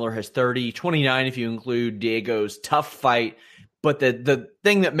 Jim Miller has 30, 29 if you include Diego's tough fight. But the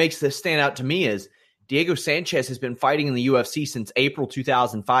thing that makes this stand out to me is Diego Sanchez has been fighting in the UFC since April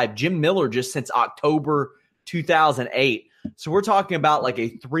 2005. Jim Miller just since October 2008. So we're talking about like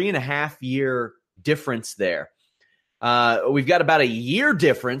a 3.5 year difference there. We've got about a year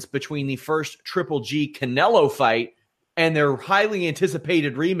difference between the first Triple G Canelo fight and their highly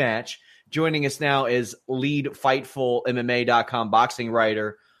anticipated rematch. Joining us now is lead FightfulMMA.com boxing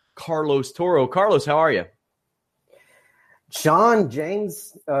writer Carlos Toro. Carlos, how are you? Sean,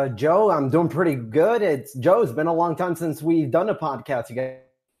 James, Joe, I'm doing pretty good. It's been a long time since we've done a podcast together,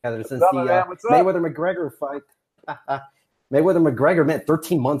 since the Mayweather-McGregor fight. Mayweather-McGregor, man,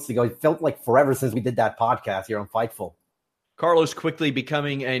 13 months ago. It felt like forever since we did that podcast here on Fightful. Carlos quickly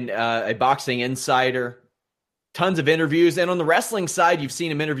becoming a boxing insider. Tons of interviews. And on the wrestling side, you've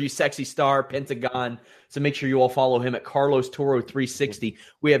seen him interview Sexy Star, Pentagon. So make sure you all follow him at Carlos Toro 360.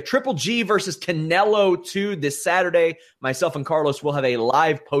 We have Triple G versus Canelo 2 this Saturday. Myself and Carlos will have a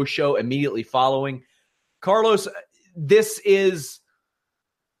live post show immediately following. Carlos, this is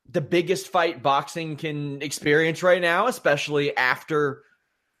the biggest fight boxing can experience right now, especially after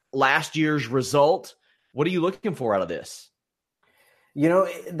last year's result. What are you looking for out of this? You know,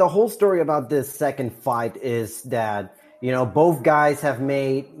 the whole story about this second fight is that, you know, both guys have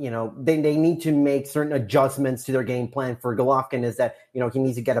made, you know, they need to make certain adjustments to their game plan. For Golovkin is that, you know, he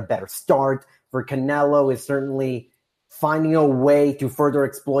needs to get a better start. For Canelo is certainly finding a way to further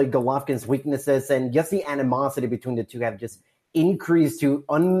exploit Golovkin's weaknesses. And just the animosity between the two have just increased to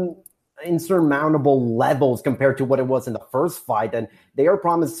insurmountable levels compared to what it was in the first fight. And they are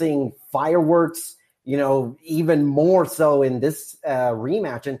promising fireworks, you know, even more so in this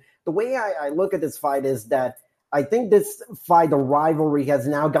rematch. And the way I look at this fight is that I think this fight, the rivalry, has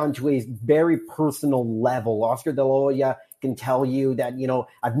now gone to a very personal level. Oscar De La Hoya can tell you that, you know,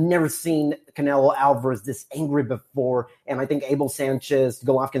 I've never seen Canelo Alvarez this angry before. And I think Abel Sanchez,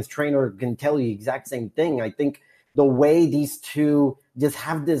 Golovkin's trainer, can tell you the exact same thing. I think the way these two just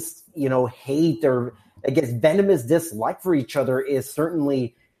have this, you know, hate or, I guess, venomous dislike for each other is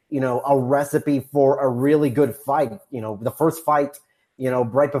certainly, you know, a recipe for a really good fight. You know, the first fight, you know,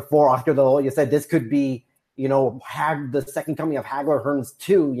 right before Oscar De La Hoya said this could be, you know, the second coming of Hagler Hearns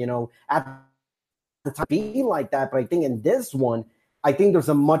 2, you know, at the time be like that. But I think in this one, I think there's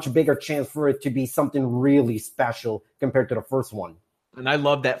a much bigger chance for it to be something really special compared to the first one. And I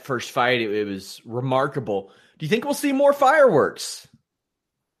love that first fight. It was remarkable. Do you think we'll see more fireworks?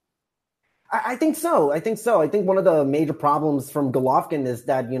 I think so. I think one of the major problems from Golovkin is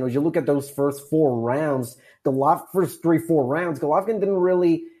that, you know, you look at those first 4 rounds, first 3-4 rounds, Golovkin didn't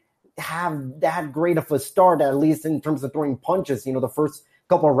really have that great of a start, at least in terms of throwing punches. You know, the first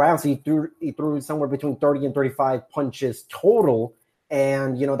couple of rounds, he threw somewhere between 30 and 35 punches total.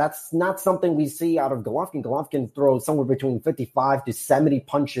 And, you know, that's not something we see out of Golovkin. Golovkin throws somewhere between 55 to 70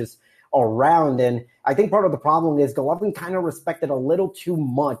 punches a round. And I think part of the problem is Golovkin kind of respected a little too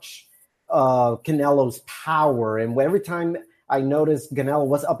much Canelo's power. And every time I noticed Canelo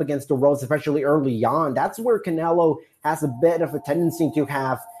was up against the ropes, especially early on, that's where Canelo has a bit of a tendency to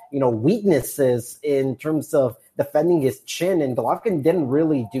have, you know, weaknesses in terms of defending his chin. And Golovkin didn't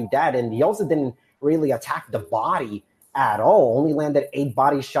really do that. And he also didn't really attack the body at all. Only landed 8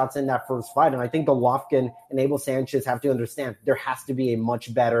 body shots in that first fight. And I think Golovkin and Abel Sanchez have to understand there has to be a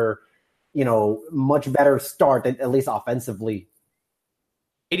much better start, at least offensively.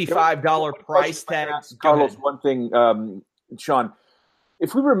 $85 price tag. Carlos, one thing, Sean,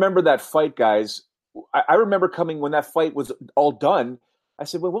 if we remember that fight, guys, I remember coming when that fight was all done. I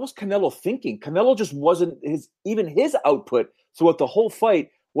said, well, what was Canelo thinking? Canelo just wasn't even his output throughout the whole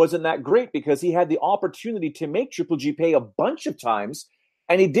fight wasn't that great because he had the opportunity to make Triple G pay a bunch of times,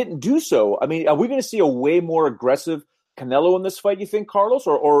 and he didn't do so. I mean, are we going to see a way more aggressive Canelo in this fight, you think, Carlos?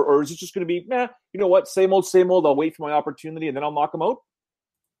 Or is it just going to be, you know what, same old, I'll wait for my opportunity and then I'll knock him out?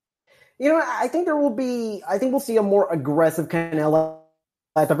 You know, I think we'll see a more aggressive Canelo.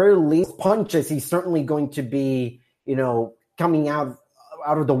 At the very least, punches, he's certainly going to be, you know, coming out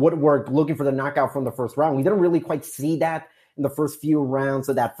of the woodwork looking for the knockout from the first round. We didn't really quite see that in the first few rounds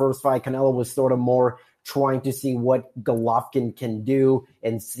of that first fight. Canelo was sort of more trying to see what Golovkin can do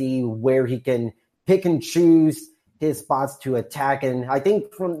and see where he can pick and choose his spots to attack. And I think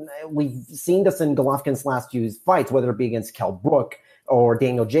we've seen this in Golovkin's last few fights, whether it be against Kell Brook or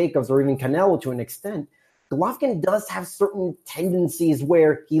Daniel Jacobs or even Canelo to an extent. Golovkin does have certain tendencies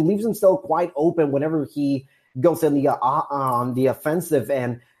where he leaves himself quite open whenever he goes in the offensive.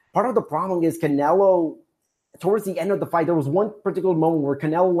 And part of the problem is Canelo, towards the end of the fight, there was one particular moment where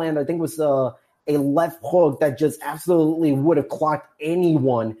Canelo landed, I think it was a left hook that just absolutely would have clocked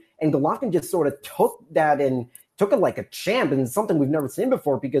anyone. And Golovkin just sort of took that and took it like a champ, and something we've never seen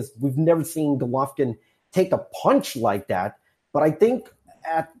before because we've never seen Golovkin take a punch like that. But I think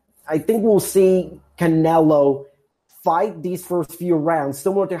we'll see Canelo fight these first few rounds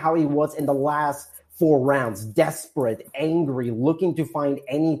similar to how he was in the last 4 rounds, desperate, angry, looking to find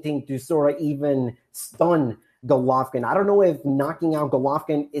anything to sort of even stun Golovkin. I don't know if knocking out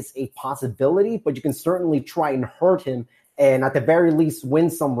Golovkin is a possibility, but you can certainly try and hurt him and at the very least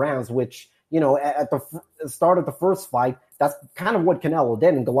win some rounds, which, at the start of the first fight, that's kind of what Canelo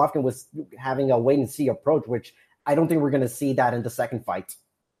did. And Golovkin was having a wait-and-see approach, which I don't think we're going to see that in the second fight.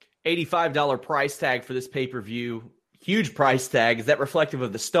 $85 price tag for this pay-per-view. Huge price tag. Is that reflective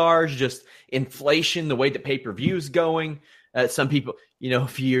of the stars, just inflation, the way the pay-per-view is going? Some people, a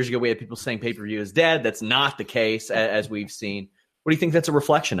few years ago, we had people saying pay-per-view is dead. That's not the case, as we've seen. What do you think that's a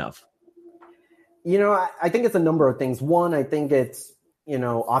reflection of? I think it's a number of things. One, I think it's,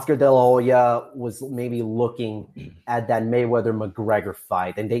 Oscar De La Hoya was maybe looking at that Mayweather-McGregor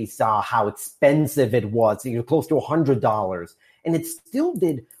fight, and they saw how expensive it was, close to $100, and it still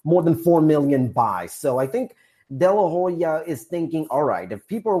did more than 4 million buys. So I think De La Hoya is thinking, all right, if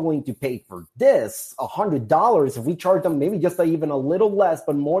people are willing to pay for this, $100, if we charge them maybe just even a little less,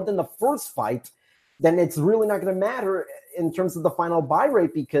 but more than the first fight, then it's really not going to matter in terms of the final buy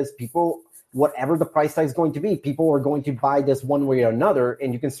rate, because people, whatever the price tag is going to be, people are going to buy this one way or another.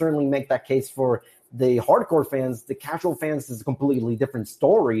 And you can certainly make that case for the hardcore fans. The casual fans is a completely different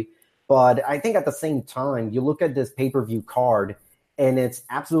story. But I think at the same time, you look at this pay-per-view card, and it's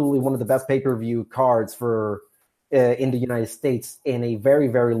absolutely one of the best pay-per-view cards for in the United States in a very,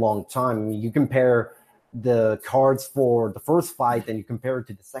 very long time. I mean, you compare the cards for the first fight and you compare it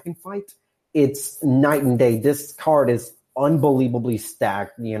to the second fight, it's night and day. This card is unbelievably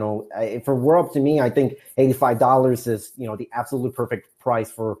stacked. If it were up to me, I think $85 is, the absolute perfect price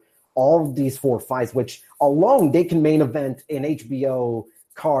for all of these 4 fights, which alone they can main event an HBO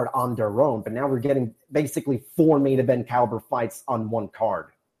card on their own. But now we're getting basically 4 main event caliber fights on one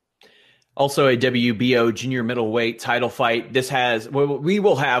card. Also a WBO junior middleweight title fight. We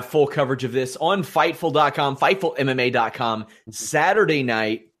will have full coverage of this on Fightful.com, FightfulMMA.com, Saturday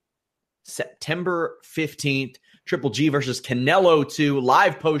night, September 15th. Triple G versus Canelo 2,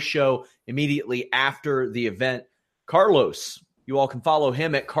 live post show immediately after the event. Carlos, you all can follow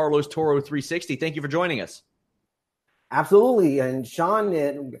him at Carlos Toro 360. Thank you for joining us. Absolutely. And Sean,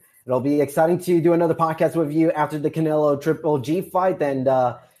 it'll be exciting to do another podcast with you after the Canelo Triple G fight. And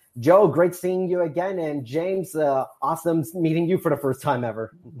Joe, great seeing you again. And James, awesome meeting you for the first time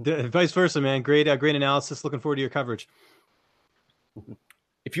ever. Vice versa, man. Great analysis. Looking forward to your coverage.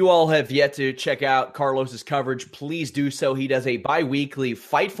 If you all have yet to check out Carlos's coverage, please do so. He does a bi-weekly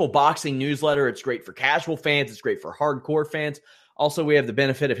Fightful boxing newsletter. It's great for casual fans. It's great for hardcore fans. Also, we have the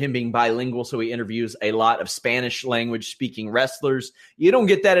benefit of him being bilingual, so he interviews a lot of Spanish language speaking wrestlers. You don't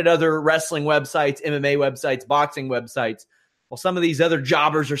get that at other wrestling websites, MMA websites, boxing websites. While some of these other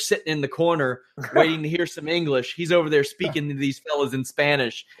jobbers are sitting in the corner waiting to hear some English, he's over there speaking to these fellas in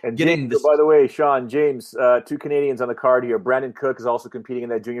Spanish. And James, by the way, Sean, James, 2 Canadians on the card here. Brandon Cook is also competing in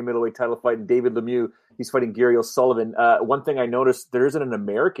that junior middleweight title fight, and David Lemieux, he's fighting Gary O'Sullivan. One thing I noticed, there isn't an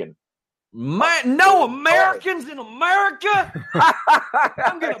American. No Americans in America?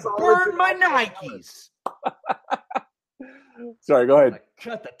 I'm going to burn my Nikes. Sorry, go ahead. I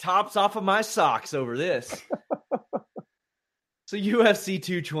cut the tops off of my socks over this. So UFC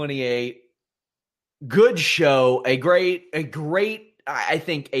 228, good show, a great, I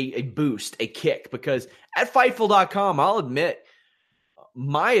think, a boost, a kick, because at Fightful.com, I'll admit,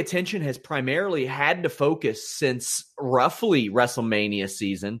 my attention has primarily had to focus since roughly WrestleMania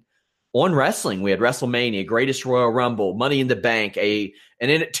season on wrestling. We had WrestleMania, Greatest Royal Rumble, Money in the Bank, an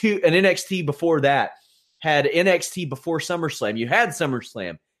NXT before that, had NXT before SummerSlam. You had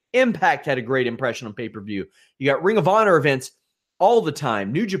SummerSlam. Impact had a great impression on pay-per-view. You got Ring of Honor events all the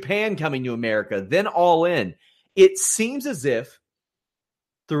time. New Japan coming to America, then All In. It seems as if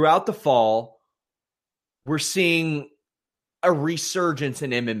throughout the fall, we're seeing a resurgence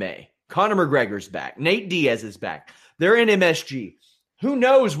in MMA. Conor McGregor's back. Nate Diaz is back. They're in MSG. Who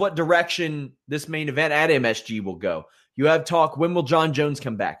knows what direction this main event at MSG will go? You have talk, when will John Jones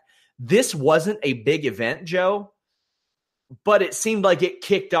come back? This wasn't a big event, Joe, but it seemed like it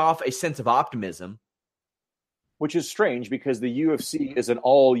kicked off a sense of optimism. Which is strange because the UFC is an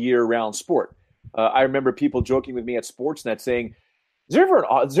all-year-round sport. I remember people joking with me at Sportsnet saying,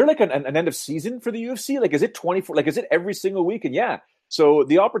 is there like an end of season for the UFC? Like, is it 24? Like, is it every single week? And yeah. So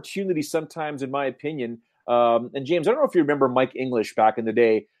the opportunity sometimes, in my opinion, and James, I don't know if you remember Mike English back in the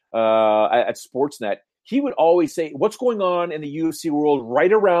day at Sportsnet. He would always say, what's going on in the UFC world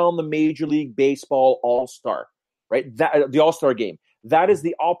right around the Major League Baseball All-Star, right? The All-Star game. That is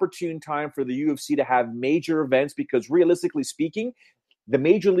the opportune time for the UFC to have major events because realistically speaking, the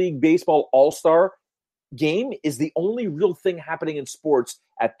Major League Baseball All-Star game is the only real thing happening in sports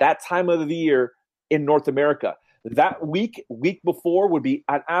at that time of the year in North America. That week before would be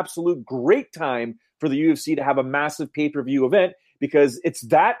an absolute great time for the UFC to have a massive pay-per-view event, because it's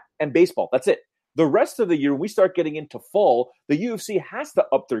that and baseball. That's it. The rest of the year, when we start getting into fall, the UFC has to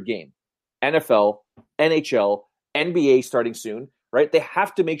up their game. NFL, NHL, NBA starting soon, right? They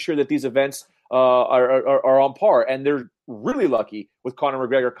have to make sure that these events are on par, and they're really lucky with Conor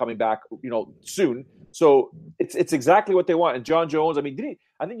McGregor coming back, soon. So it's exactly what they want. And John Jones, I mean,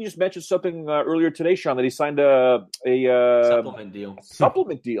 I think you just mentioned something earlier today, Sean, that he signed a supplement deal.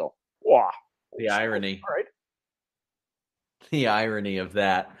 Supplement deal. Wow. The irony. All right. The irony of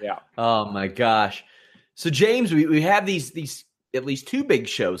that. Yeah. Oh my gosh. So James, we have these at least two big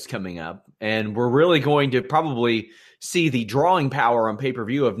shows coming up, and we're really going to probably see the drawing power on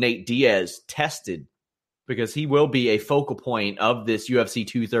pay-per-view of Nate Diaz tested, because he will be a focal point of this UFC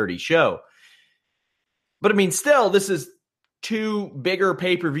 230 show. But I mean, still, this is two bigger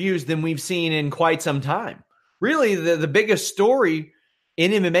pay-per-views than we've seen in quite some time. Really, the biggest story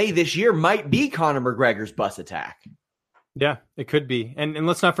in MMA this year might be Conor McGregor's bus attack. Yeah, it could be. And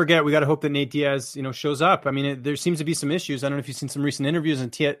let's not forget, we got to hope that Nate Diaz, shows up. I mean, there seems to be some issues. I don't know if you've seen some recent interviews on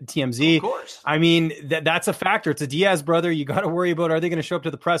TMZ. Of course. I mean, that's a factor. It's a Diaz brother. You got to worry about, are they going to show up to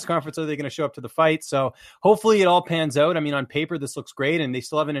the press conference? Are they going to show up to the fight? So hopefully it all pans out. I mean, on paper, this looks great, and they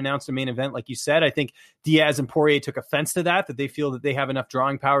still haven't announced a main event. Like you said, I think Diaz and Poirier took offense to that they feel that they have enough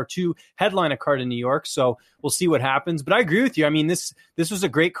drawing power to headline a card in New York. So we'll see what happens. But I agree with you. I mean, this was a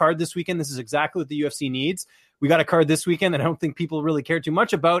great card this weekend. This is exactly what the UFC needs. We got a card this weekend that I don't think people really care too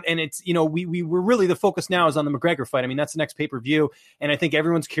much about. And it's, we're really, the focus now is on the McGregor fight. I mean, that's the next pay-per-view. And I think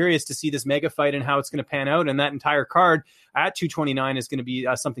everyone's curious to see this mega fight and how it's going to pan out. And that entire card at 229 is going to be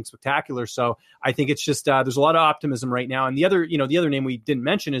something spectacular. So I think it's just, there's a lot of optimism right now. And the other name we didn't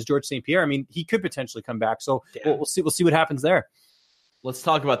mention is George St. Pierre. I mean, he could potentially come back. So we'll see what happens there. Let's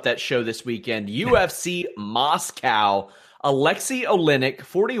talk about that show this weekend. UFC Moscow. Alexei Oleinik,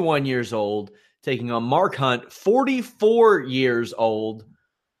 41 years old, taking on Mark Hunt, 44 years old.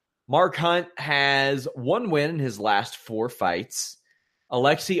 Mark Hunt has one win in his last four fights.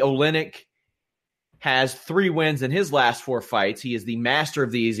 Alexei Oleinik has 3 wins in his last 4 fights. He is the master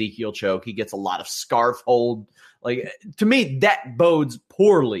of the Ezekiel choke. He gets a lot of scarf hold. To me, that bodes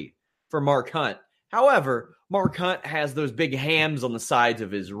poorly for Mark Hunt. However, Mark Hunt has those big hams on the sides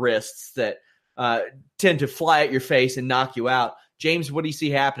of his wrists that tend to fly at your face and knock you out. James, what do you see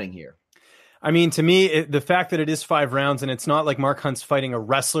happening here? I mean, to me, the fact that it is 5 rounds and it's not like Mark Hunt's fighting a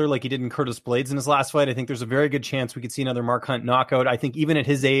wrestler like he did in Curtis Blades in his last fight, I think there's a very good chance we could see another Mark Hunt knockout. I think even at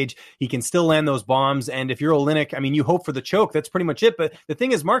his age, he can still land those bombs. And if you're Oleinik, I mean, you hope for the choke. That's pretty much it. But the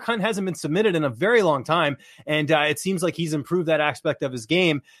thing is, Mark Hunt hasn't been submitted in a very long time. And it seems like he's improved that aspect of his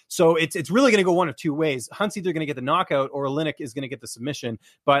game. So it's really going to go one of two ways. Hunt's either going to get the knockout or Oleinik is going to get the submission.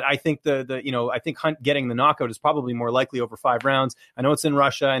 But I think I think Hunt getting the knockout is probably more likely over 5 rounds. I know it's in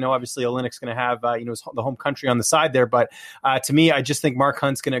Russia. I know obviously Oleinik's going to have, the home country on the side there. But to me, I just think Mark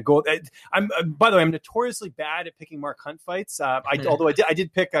Hunt's going to go. By the way, I'm notoriously bad at picking Mark Hunt fights. Although I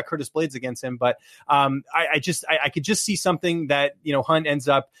did pick Curtis Blades against him, but I could just see something that, Hunt ends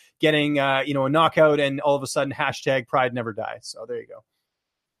up getting, a knockout, and all of a sudden #, pride never dies. So there you go.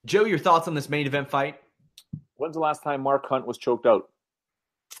 Joe, your thoughts on this main event fight? When's the last time Mark Hunt was choked out?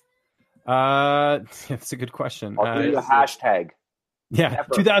 That's a good question. I'll give you a #. Yeah,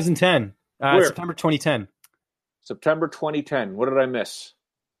 Never. 2010. September 2010. September 2010. What did I miss?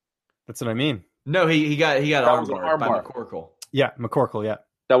 That's what I mean. No, he got armbar by McCorkle. Yeah, McCorkle, yeah.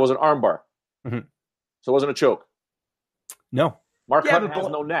 That was an armbar. Mm-hmm. So it wasn't a choke. No. Mark Hunt has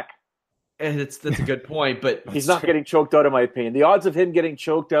no neck. That's a good point, but he's not getting choked out, in my opinion. The odds of him getting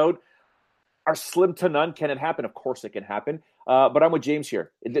choked out are slim to none. Can it happen? Of course it can happen. But I'm with James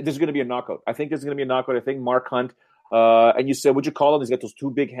here. There's going to be a knockout. I think there's going to be a knockout. I think Mark Hunt, and you said, what'd you call him? He's got those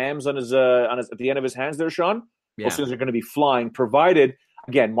 2 big hams on his at the end of his hands there, Sean. Yeah. Those things are going to be flying, provided,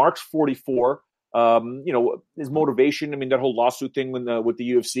 again, Mark's 44. His motivation, I mean, that whole lawsuit thing with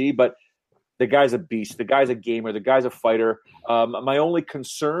the UFC, but the guy's a beast. The guy's a gamer. The guy's a fighter. My only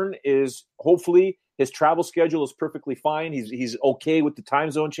concern is hopefully his travel schedule is perfectly fine. He's okay with the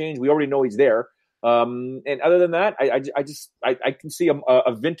time zone change. We already know he's there. And other than that, I can see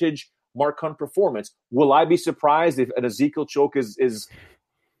a vintage Mark Hunt performance. Will I be surprised if an Ezekiel choke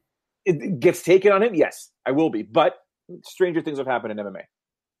it gets taken on him? Yes, I will be. But stranger things have happened in MMA.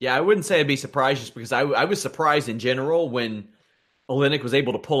 Yeah, I wouldn't say I'd be surprised, just because I was surprised in general when Oleinik was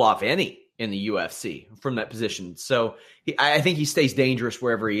able to pull off any in the UFC from that position. So I think he stays dangerous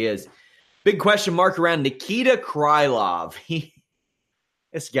wherever he is. Big question mark around Nikita Krylov.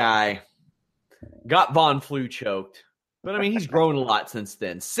 This guy got Von Flue choked But, I mean, he's grown a lot since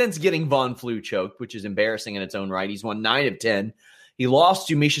then. Since getting Von Flue choked, which is embarrassing in its own right. He's won 9 of 10. He lost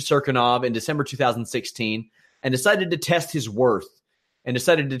to Misha Cirkunov in December 2016 and decided to test his worth and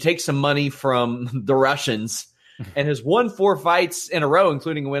decided to take some money from the Russians and has won 4 fights in a row,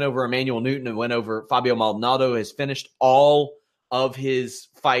 including a win over Emmanuel Newton and a win over Fabio Maldonado. Has finished all of his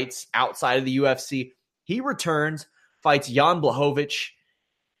fights outside of the UFC. He returns, fights Jan Blachowicz,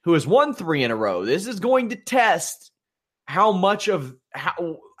 who has won 3 in a row. This is going to test how much of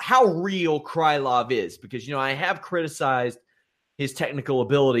how real Krylov is, because, you know, I have criticized his technical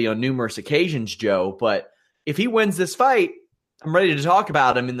ability on numerous occasions, Joe, but if he wins this fight, I'm ready to talk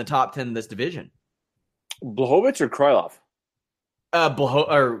about him in the top 10 of this division. Blachowicz or Krylov?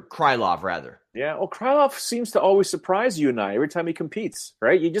 Or Krylov, rather. Yeah, well, Krylov seems to always surprise you and I every time he competes,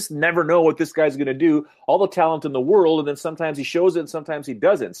 right? You just never know what this guy's going to do. All the talent in the world, and then sometimes he shows it and sometimes he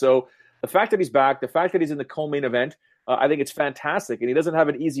doesn't. So the fact that he's back, the fact that he's in the co-main event, I think it's fantastic. And he doesn't have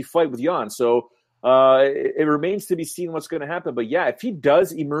an easy fight with Jan. So it remains to be seen what's going to happen. But yeah, if he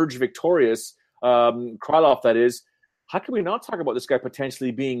does emerge victorious, Krylov that is, how can we not talk about this guy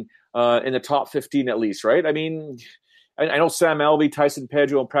potentially being in the top 15 at least, right? I mean, I know Sam Alvey, Tyson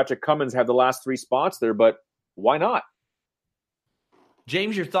Pedro, and Patrick Cummins have the last 3 spots there, but why not?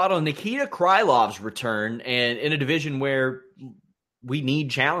 James, your thought on Nikita Krylov's return and in a division where we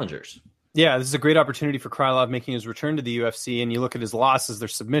need challengers? Yeah, this is a great opportunity for Krylov making his return to the UFC. And you look at his losses, their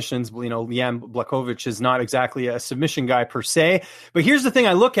submissions. You know, Jan Blachowicz is not exactly a submission guy per se. But here's the thing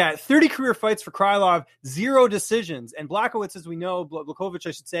I look at. 30 career fights for Krylov, 0 decisions. And Blachowicz, as we know, Blachowicz,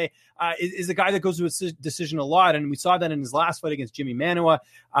 I should say, is a guy that goes to a decision a lot. And we saw that in his last fight against Jimmy Manuwa.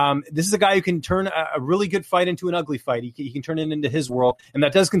 This is a guy who can turn a really good fight into an ugly fight. He can turn it into his world. And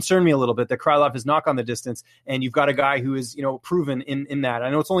that does concern me a little bit, that Krylov is knock on the distance. And you've got a guy who is, you know, proven in that. I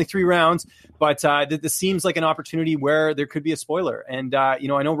know it's only 3 rounds. But this seems like an opportunity where there could be a spoiler. And, you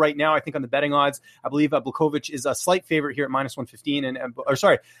know, I know right now, I think on the betting odds, I believe Blachowicz is a slight favorite here at -115.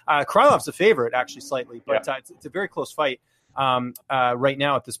 Krylov's a favorite, actually, slightly. But it's a very close fight right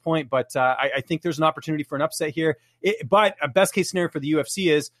now at this point. But I think there's an opportunity for an upset here. But a best case scenario for the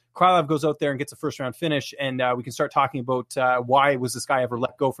UFC is Krylov goes out there and gets a first round finish, and we can start talking about why was this guy ever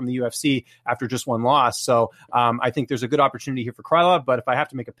let go from the UFC after just 1 loss. So I think there's a good opportunity here for Krylov, but if I have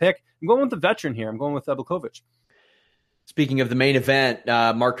to make a pick, I'm going with the veteran here. I'm going with Blachowicz. Speaking of the main event,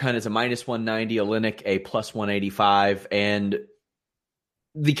 Mark Hunt is a -190, Oleinik a +185, and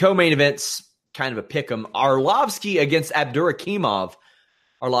the co-main event's kind of a pick 'em. Arlovsky against Abdurakhimov.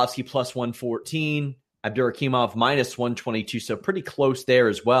 Arlovsky +114. Abdurakhimov -122, so pretty close there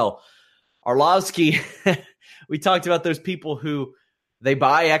as well. Arlovsky, we talked about those people who they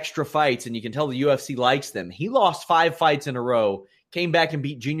buy extra fights, and you can tell the UFC likes them. He lost 5 fights in a row, came back and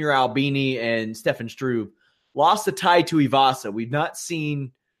beat Junior Albini and Stefan Struve, lost the tie to Ivasa. We've not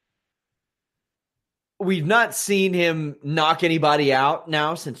seen him knock anybody out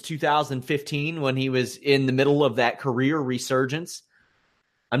now since 2015 when he was in the middle of that career resurgence.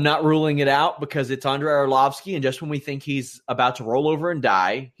 I'm not ruling it out because it's Andrei Arlovsky, and just when we think he's about to roll over and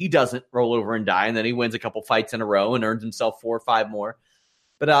die, he doesn't roll over and die, and then he wins a couple fights in a row and earns himself 4 or 5 more.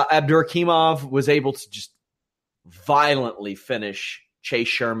 But Abdurakhimov was able to just violently finish Chase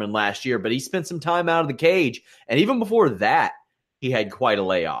Sherman last year, but he spent some time out of the cage, and even before that, he had quite a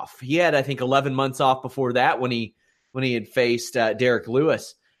layoff. He had, I think, 11 months off before that when he had faced Derek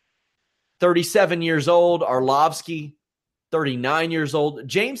Lewis. 37 years old, Arlovsky, 39 years old.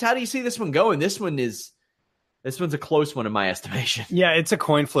 James, how do you see this one going? This one's a close one in my estimation. Yeah, it's a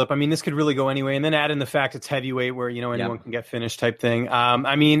coin flip. I mean, this could really go anyway. And then add in the fact it's heavyweight where, you know, anyone can get finished type thing.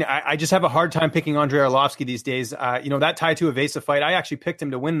 I mean, I just have a hard time picking Andrei Arlovsky these days. You know, that tie to Evasive fight, I actually picked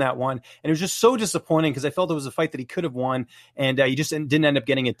him to win that one. And it was just so disappointing because I felt it was a fight that he could have won. And he just didn't end up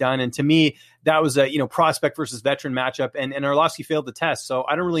getting it done. And to me, that was a, you know, prospect versus veteran matchup. And Arlovsky failed the test. So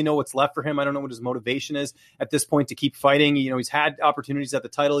I don't really know what's left for him. I don't know what his motivation is at this point to keep fighting. You know, he's had opportunities at the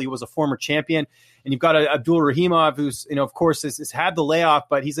title. He was a former champion. And you've got Abdurakhimov, who's, you know, of course, has had the layoff,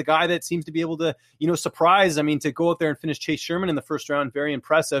 but he's a guy that seems to be able to, you know, surprise. I mean, to go out there and finish Chase Sherman in the first round, very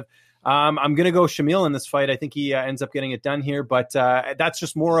impressive. I'm going to go Shamil in this fight. I think he ends up getting it done here, but that's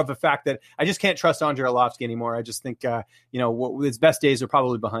just more of a fact that I just can't trust Andrei Arlovsky anymore. I just think, you know, his best days are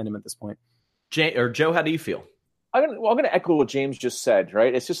probably behind him at this point. Joe, how do you feel? I'm going to echo what James just said,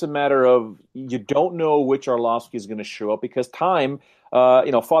 right? It's just a matter of you don't know which Arlovsky is going to show up because time,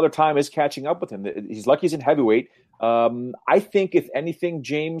 you know, Father Time is catching up with him. He's lucky he's in heavyweight. I think, if anything,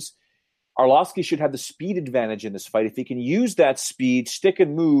 James, Arlovsky should have the speed advantage in this fight. If he can use that speed, stick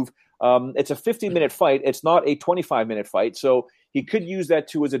and move, it's a 50-minute fight. It's not a 25-minute fight. So he could use that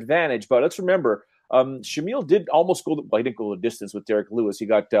to his advantage. But let's remember, Shamil did almost go. He didn't go the distance with Derek Lewis. He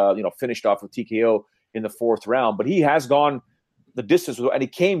got finished off with TKO in the 4th round, but he has gone the distance, and he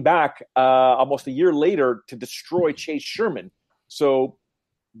came back almost a year later to destroy Chase Sherman. So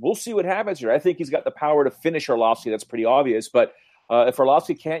we'll see what happens here. I think he's got the power to finish Arlovsky. That's pretty obvious. But if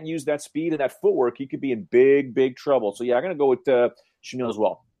Arlovsky can't use that speed and that footwork, he could be in big, big trouble. So, yeah, I'm going to go with Shamil as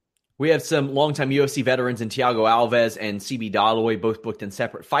well. We have some longtime UFC veterans in Thiago Alves and CB Dalloway, both booked in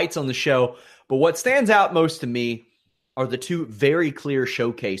separate fights on the show. But what stands out most to me are the 2 very clear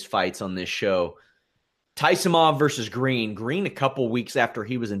showcase fights on this show. Taisimov versus Green. Green a couple weeks after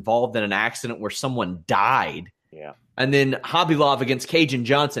he was involved in an accident where someone died. Yeah. And then Khabibulov against Kajan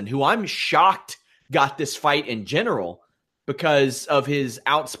Johnson, who I'm shocked got this fight in general because of his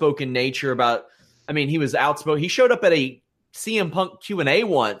outspoken nature he was outspoken. He showed up at a CM Punk Q&A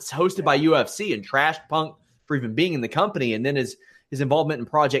once hosted by UFC and trashed Punk for even being in the company. And then his involvement in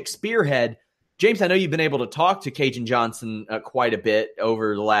Project Spearhead. James, I know you've been able to talk to Kajan Johnson quite a bit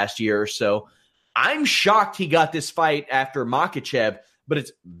over the last year or so. I'm shocked he got this fight after Makhachev, but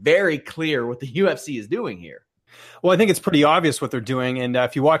it's very clear what the UFC is doing here. Well, I think it's pretty obvious what they're doing. And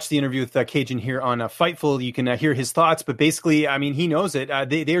if you watch the interview with Kajan here on Fightful, you can hear his thoughts. But basically, he knows it.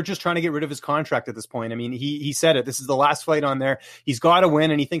 They're just trying to get rid of his contract at this point. He said it. This is the last fight on there. He's got to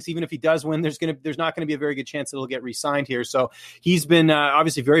win. And he thinks even if he does win, there's not going to be a very good chance that he'll get re-signed here. So he's been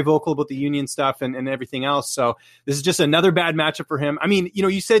obviously very vocal about the union stuff and everything else. So this is just another bad matchup for him.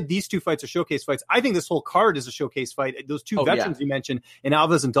 You said these 2 fights are showcase fights. I think this whole card is a showcase fight. Those 2 veterans you mentioned in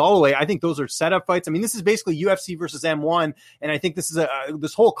Alves and Dalloway, I think those are setup fights. This is basically UFC versus M1. And I think this is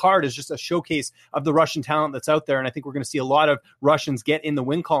this whole card is just a showcase of the Russian talent that's out there. And I think we're going to see a lot of Russians get in the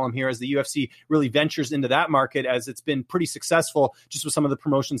win column here as the UFC really ventures into that market, as it's been pretty successful just with some of the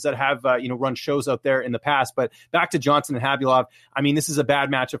promotions that have, run shows out there in the past. But back to Johnson and Khabibulov. This is a bad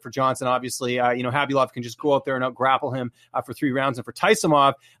matchup for Johnson. Obviously, Khabibulov can just go out there and out-grapple him for 3 rounds. And for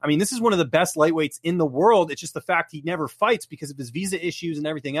Taisimov, this is one of the best lightweights in the world. It's just the fact he never fights because of his visa issues and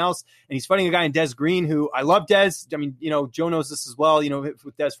everything else. And he's fighting a guy in Des Green, who I love Des. Joe knows this as well,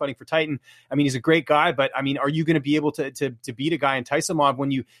 with Des fighting for Titan. He's a great guy, but are you going to be able to beat a guy in Taisimov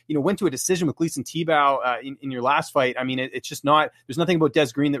when you went to a decision with Gleason Tebow in your last fight? It's just not, there's nothing about Des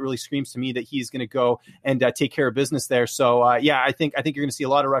Green that really screams to me that he's going to go and take care of business there. So I think you're going to see a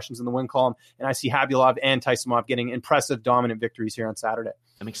lot of Russians in the win column, and I see Khabibulov and Taisimov getting impressive, dominant victories here on Saturday.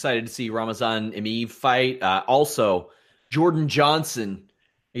 I'm excited to see Ramazan Emeev fight. Also, Jordan Johnson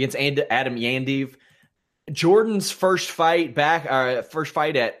against Adam Yandev. Jordan's first fight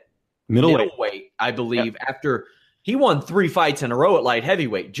at middleweight, I believe, after he won 3 fights in a row at light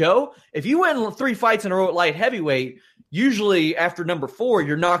heavyweight. Joe, if you win 3 fights in a row at light heavyweight, usually after number 4,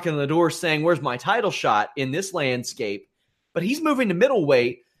 you're knocking on the door saying, where's my title shot in this landscape? But he's moving to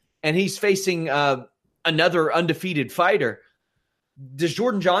middleweight, and he's facing another undefeated fighter. Does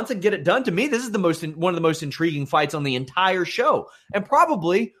Jordan Johnson get it done? To me, this is one of the most intriguing fights on the entire show, and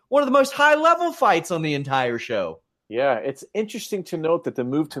probably one of the most high-level fights on the entire show. Yeah, it's interesting to note that the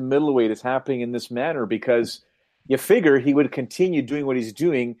move to middleweight is happening in this manner because you figure he would continue doing what he's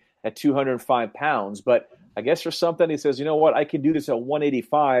doing at 205 pounds. But I guess for something, he says, you know what, I can do this at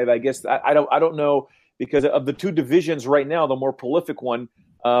 185. I guess I don't know, because of the 2 divisions right now, the more prolific one,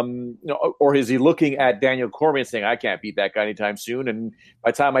 or is he looking at Daniel Cormier saying, I can't beat that guy anytime soon? And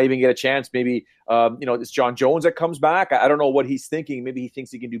by the time I even get a chance, maybe, it's John Jones that comes back. I don't know what he's thinking. Maybe he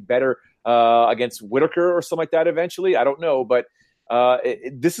thinks he can do better against Whitaker or something like that eventually. I don't know. But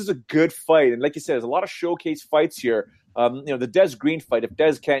this is a good fight. And like you said, there's a lot of showcase fights here. The Des Green fight, if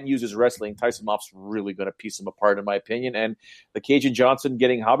Des can't use his wrestling, Taisimov's really going to piece him apart, in my opinion. And the Kajan Johnson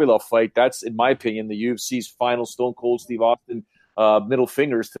getting Khabibulov fight, that's, in my opinion, the UFC's final Stone Cold Steve Austin middle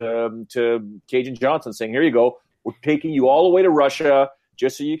fingers to Kajan Johnson, saying, here you go, we're taking you all the way to Russia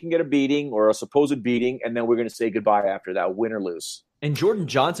just so you can get a beating or a supposed beating, and then we're going to say goodbye after that, win or lose. And Jordan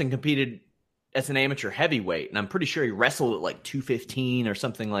Johnson competed as an amateur heavyweight, and I'm pretty sure he wrestled at like 215 or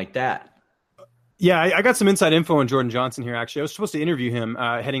something like that. Yeah, I got some inside info on Jordan Johnson here, actually. I was supposed to interview him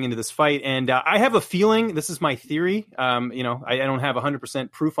heading into this fight, and I have a feeling, this is my theory, I don't have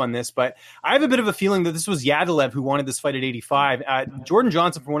 100% proof on this, but I have a bit of a feeling that this was Yadalev who wanted this fight at 85. Jordan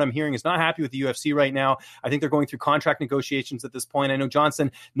Johnson, from what I'm hearing, is not happy with the UFC right now. I think they're going through contract negotiations at this point. I know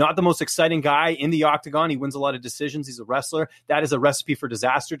Johnson, not the most exciting guy in the octagon. He wins a lot of decisions. He's a wrestler. That is a recipe for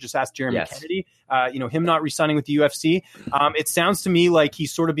disaster. Just ask Jeremy Kennedy. Him not re-signing with the UFC. It sounds to me like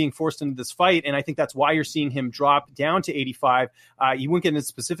he's sort of being forced into this fight, and I think that's why you're seeing him drop down to 85. He wouldn't get into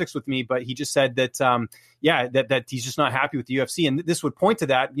specifics with me, but he just said that that he's just not happy with the UFC. And this would point to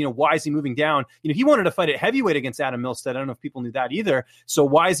that. Why is he moving down? He wanted to fight at heavyweight against Adam Milstead. I don't know if people knew that either. So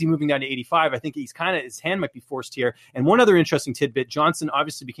why is he moving down to 85? I think his hand might be forced here. And one other interesting tidbit, Johnson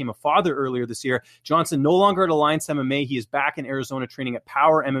obviously became a father earlier this year. Johnson no longer at Alliance MMA. He is back in Arizona training at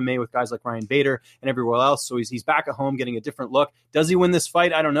Power MMA with guys like Ryan Bader and everywhere else. So he's back at home getting a different look. Does he win this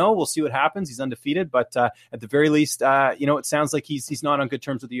fight? I don't know. We'll see what happens. He's undefeated, but at the very least, it sounds like he's not on good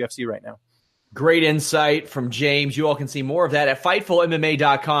terms with the UFC right now. Great insight from James. You all can see more of that at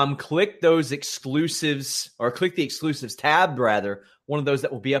FightfulMMA.com. Click those exclusives, or click the exclusives tab, rather. One of those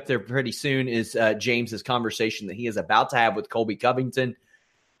that will be up there pretty soon is James's conversation that he is about to have with Colby Covington.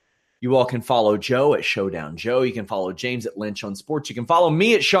 You all can follow Joe at Showdown Joe. You can follow James at Lynch on Sports. You can follow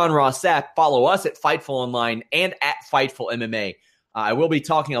me at Sean Ross Sapp. Follow us at Fightful Online and at Fightful MMA. I will be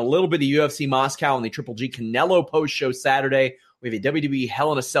talking a little bit of UFC Moscow on the Triple G Canelo post show Saturday. We have a WWE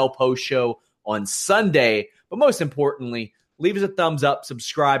Hell in a Cell post show on Sunday. But most importantly, leave us a thumbs up,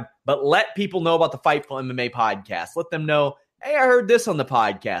 subscribe, but let people know about the Fightful MMA podcast. Let them know, hey, I heard this on the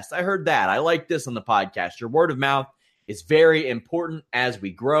podcast. I heard that. I like this on the podcast. Your word of mouth is very important as we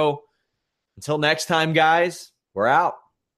grow. Until next time, guys, we're out.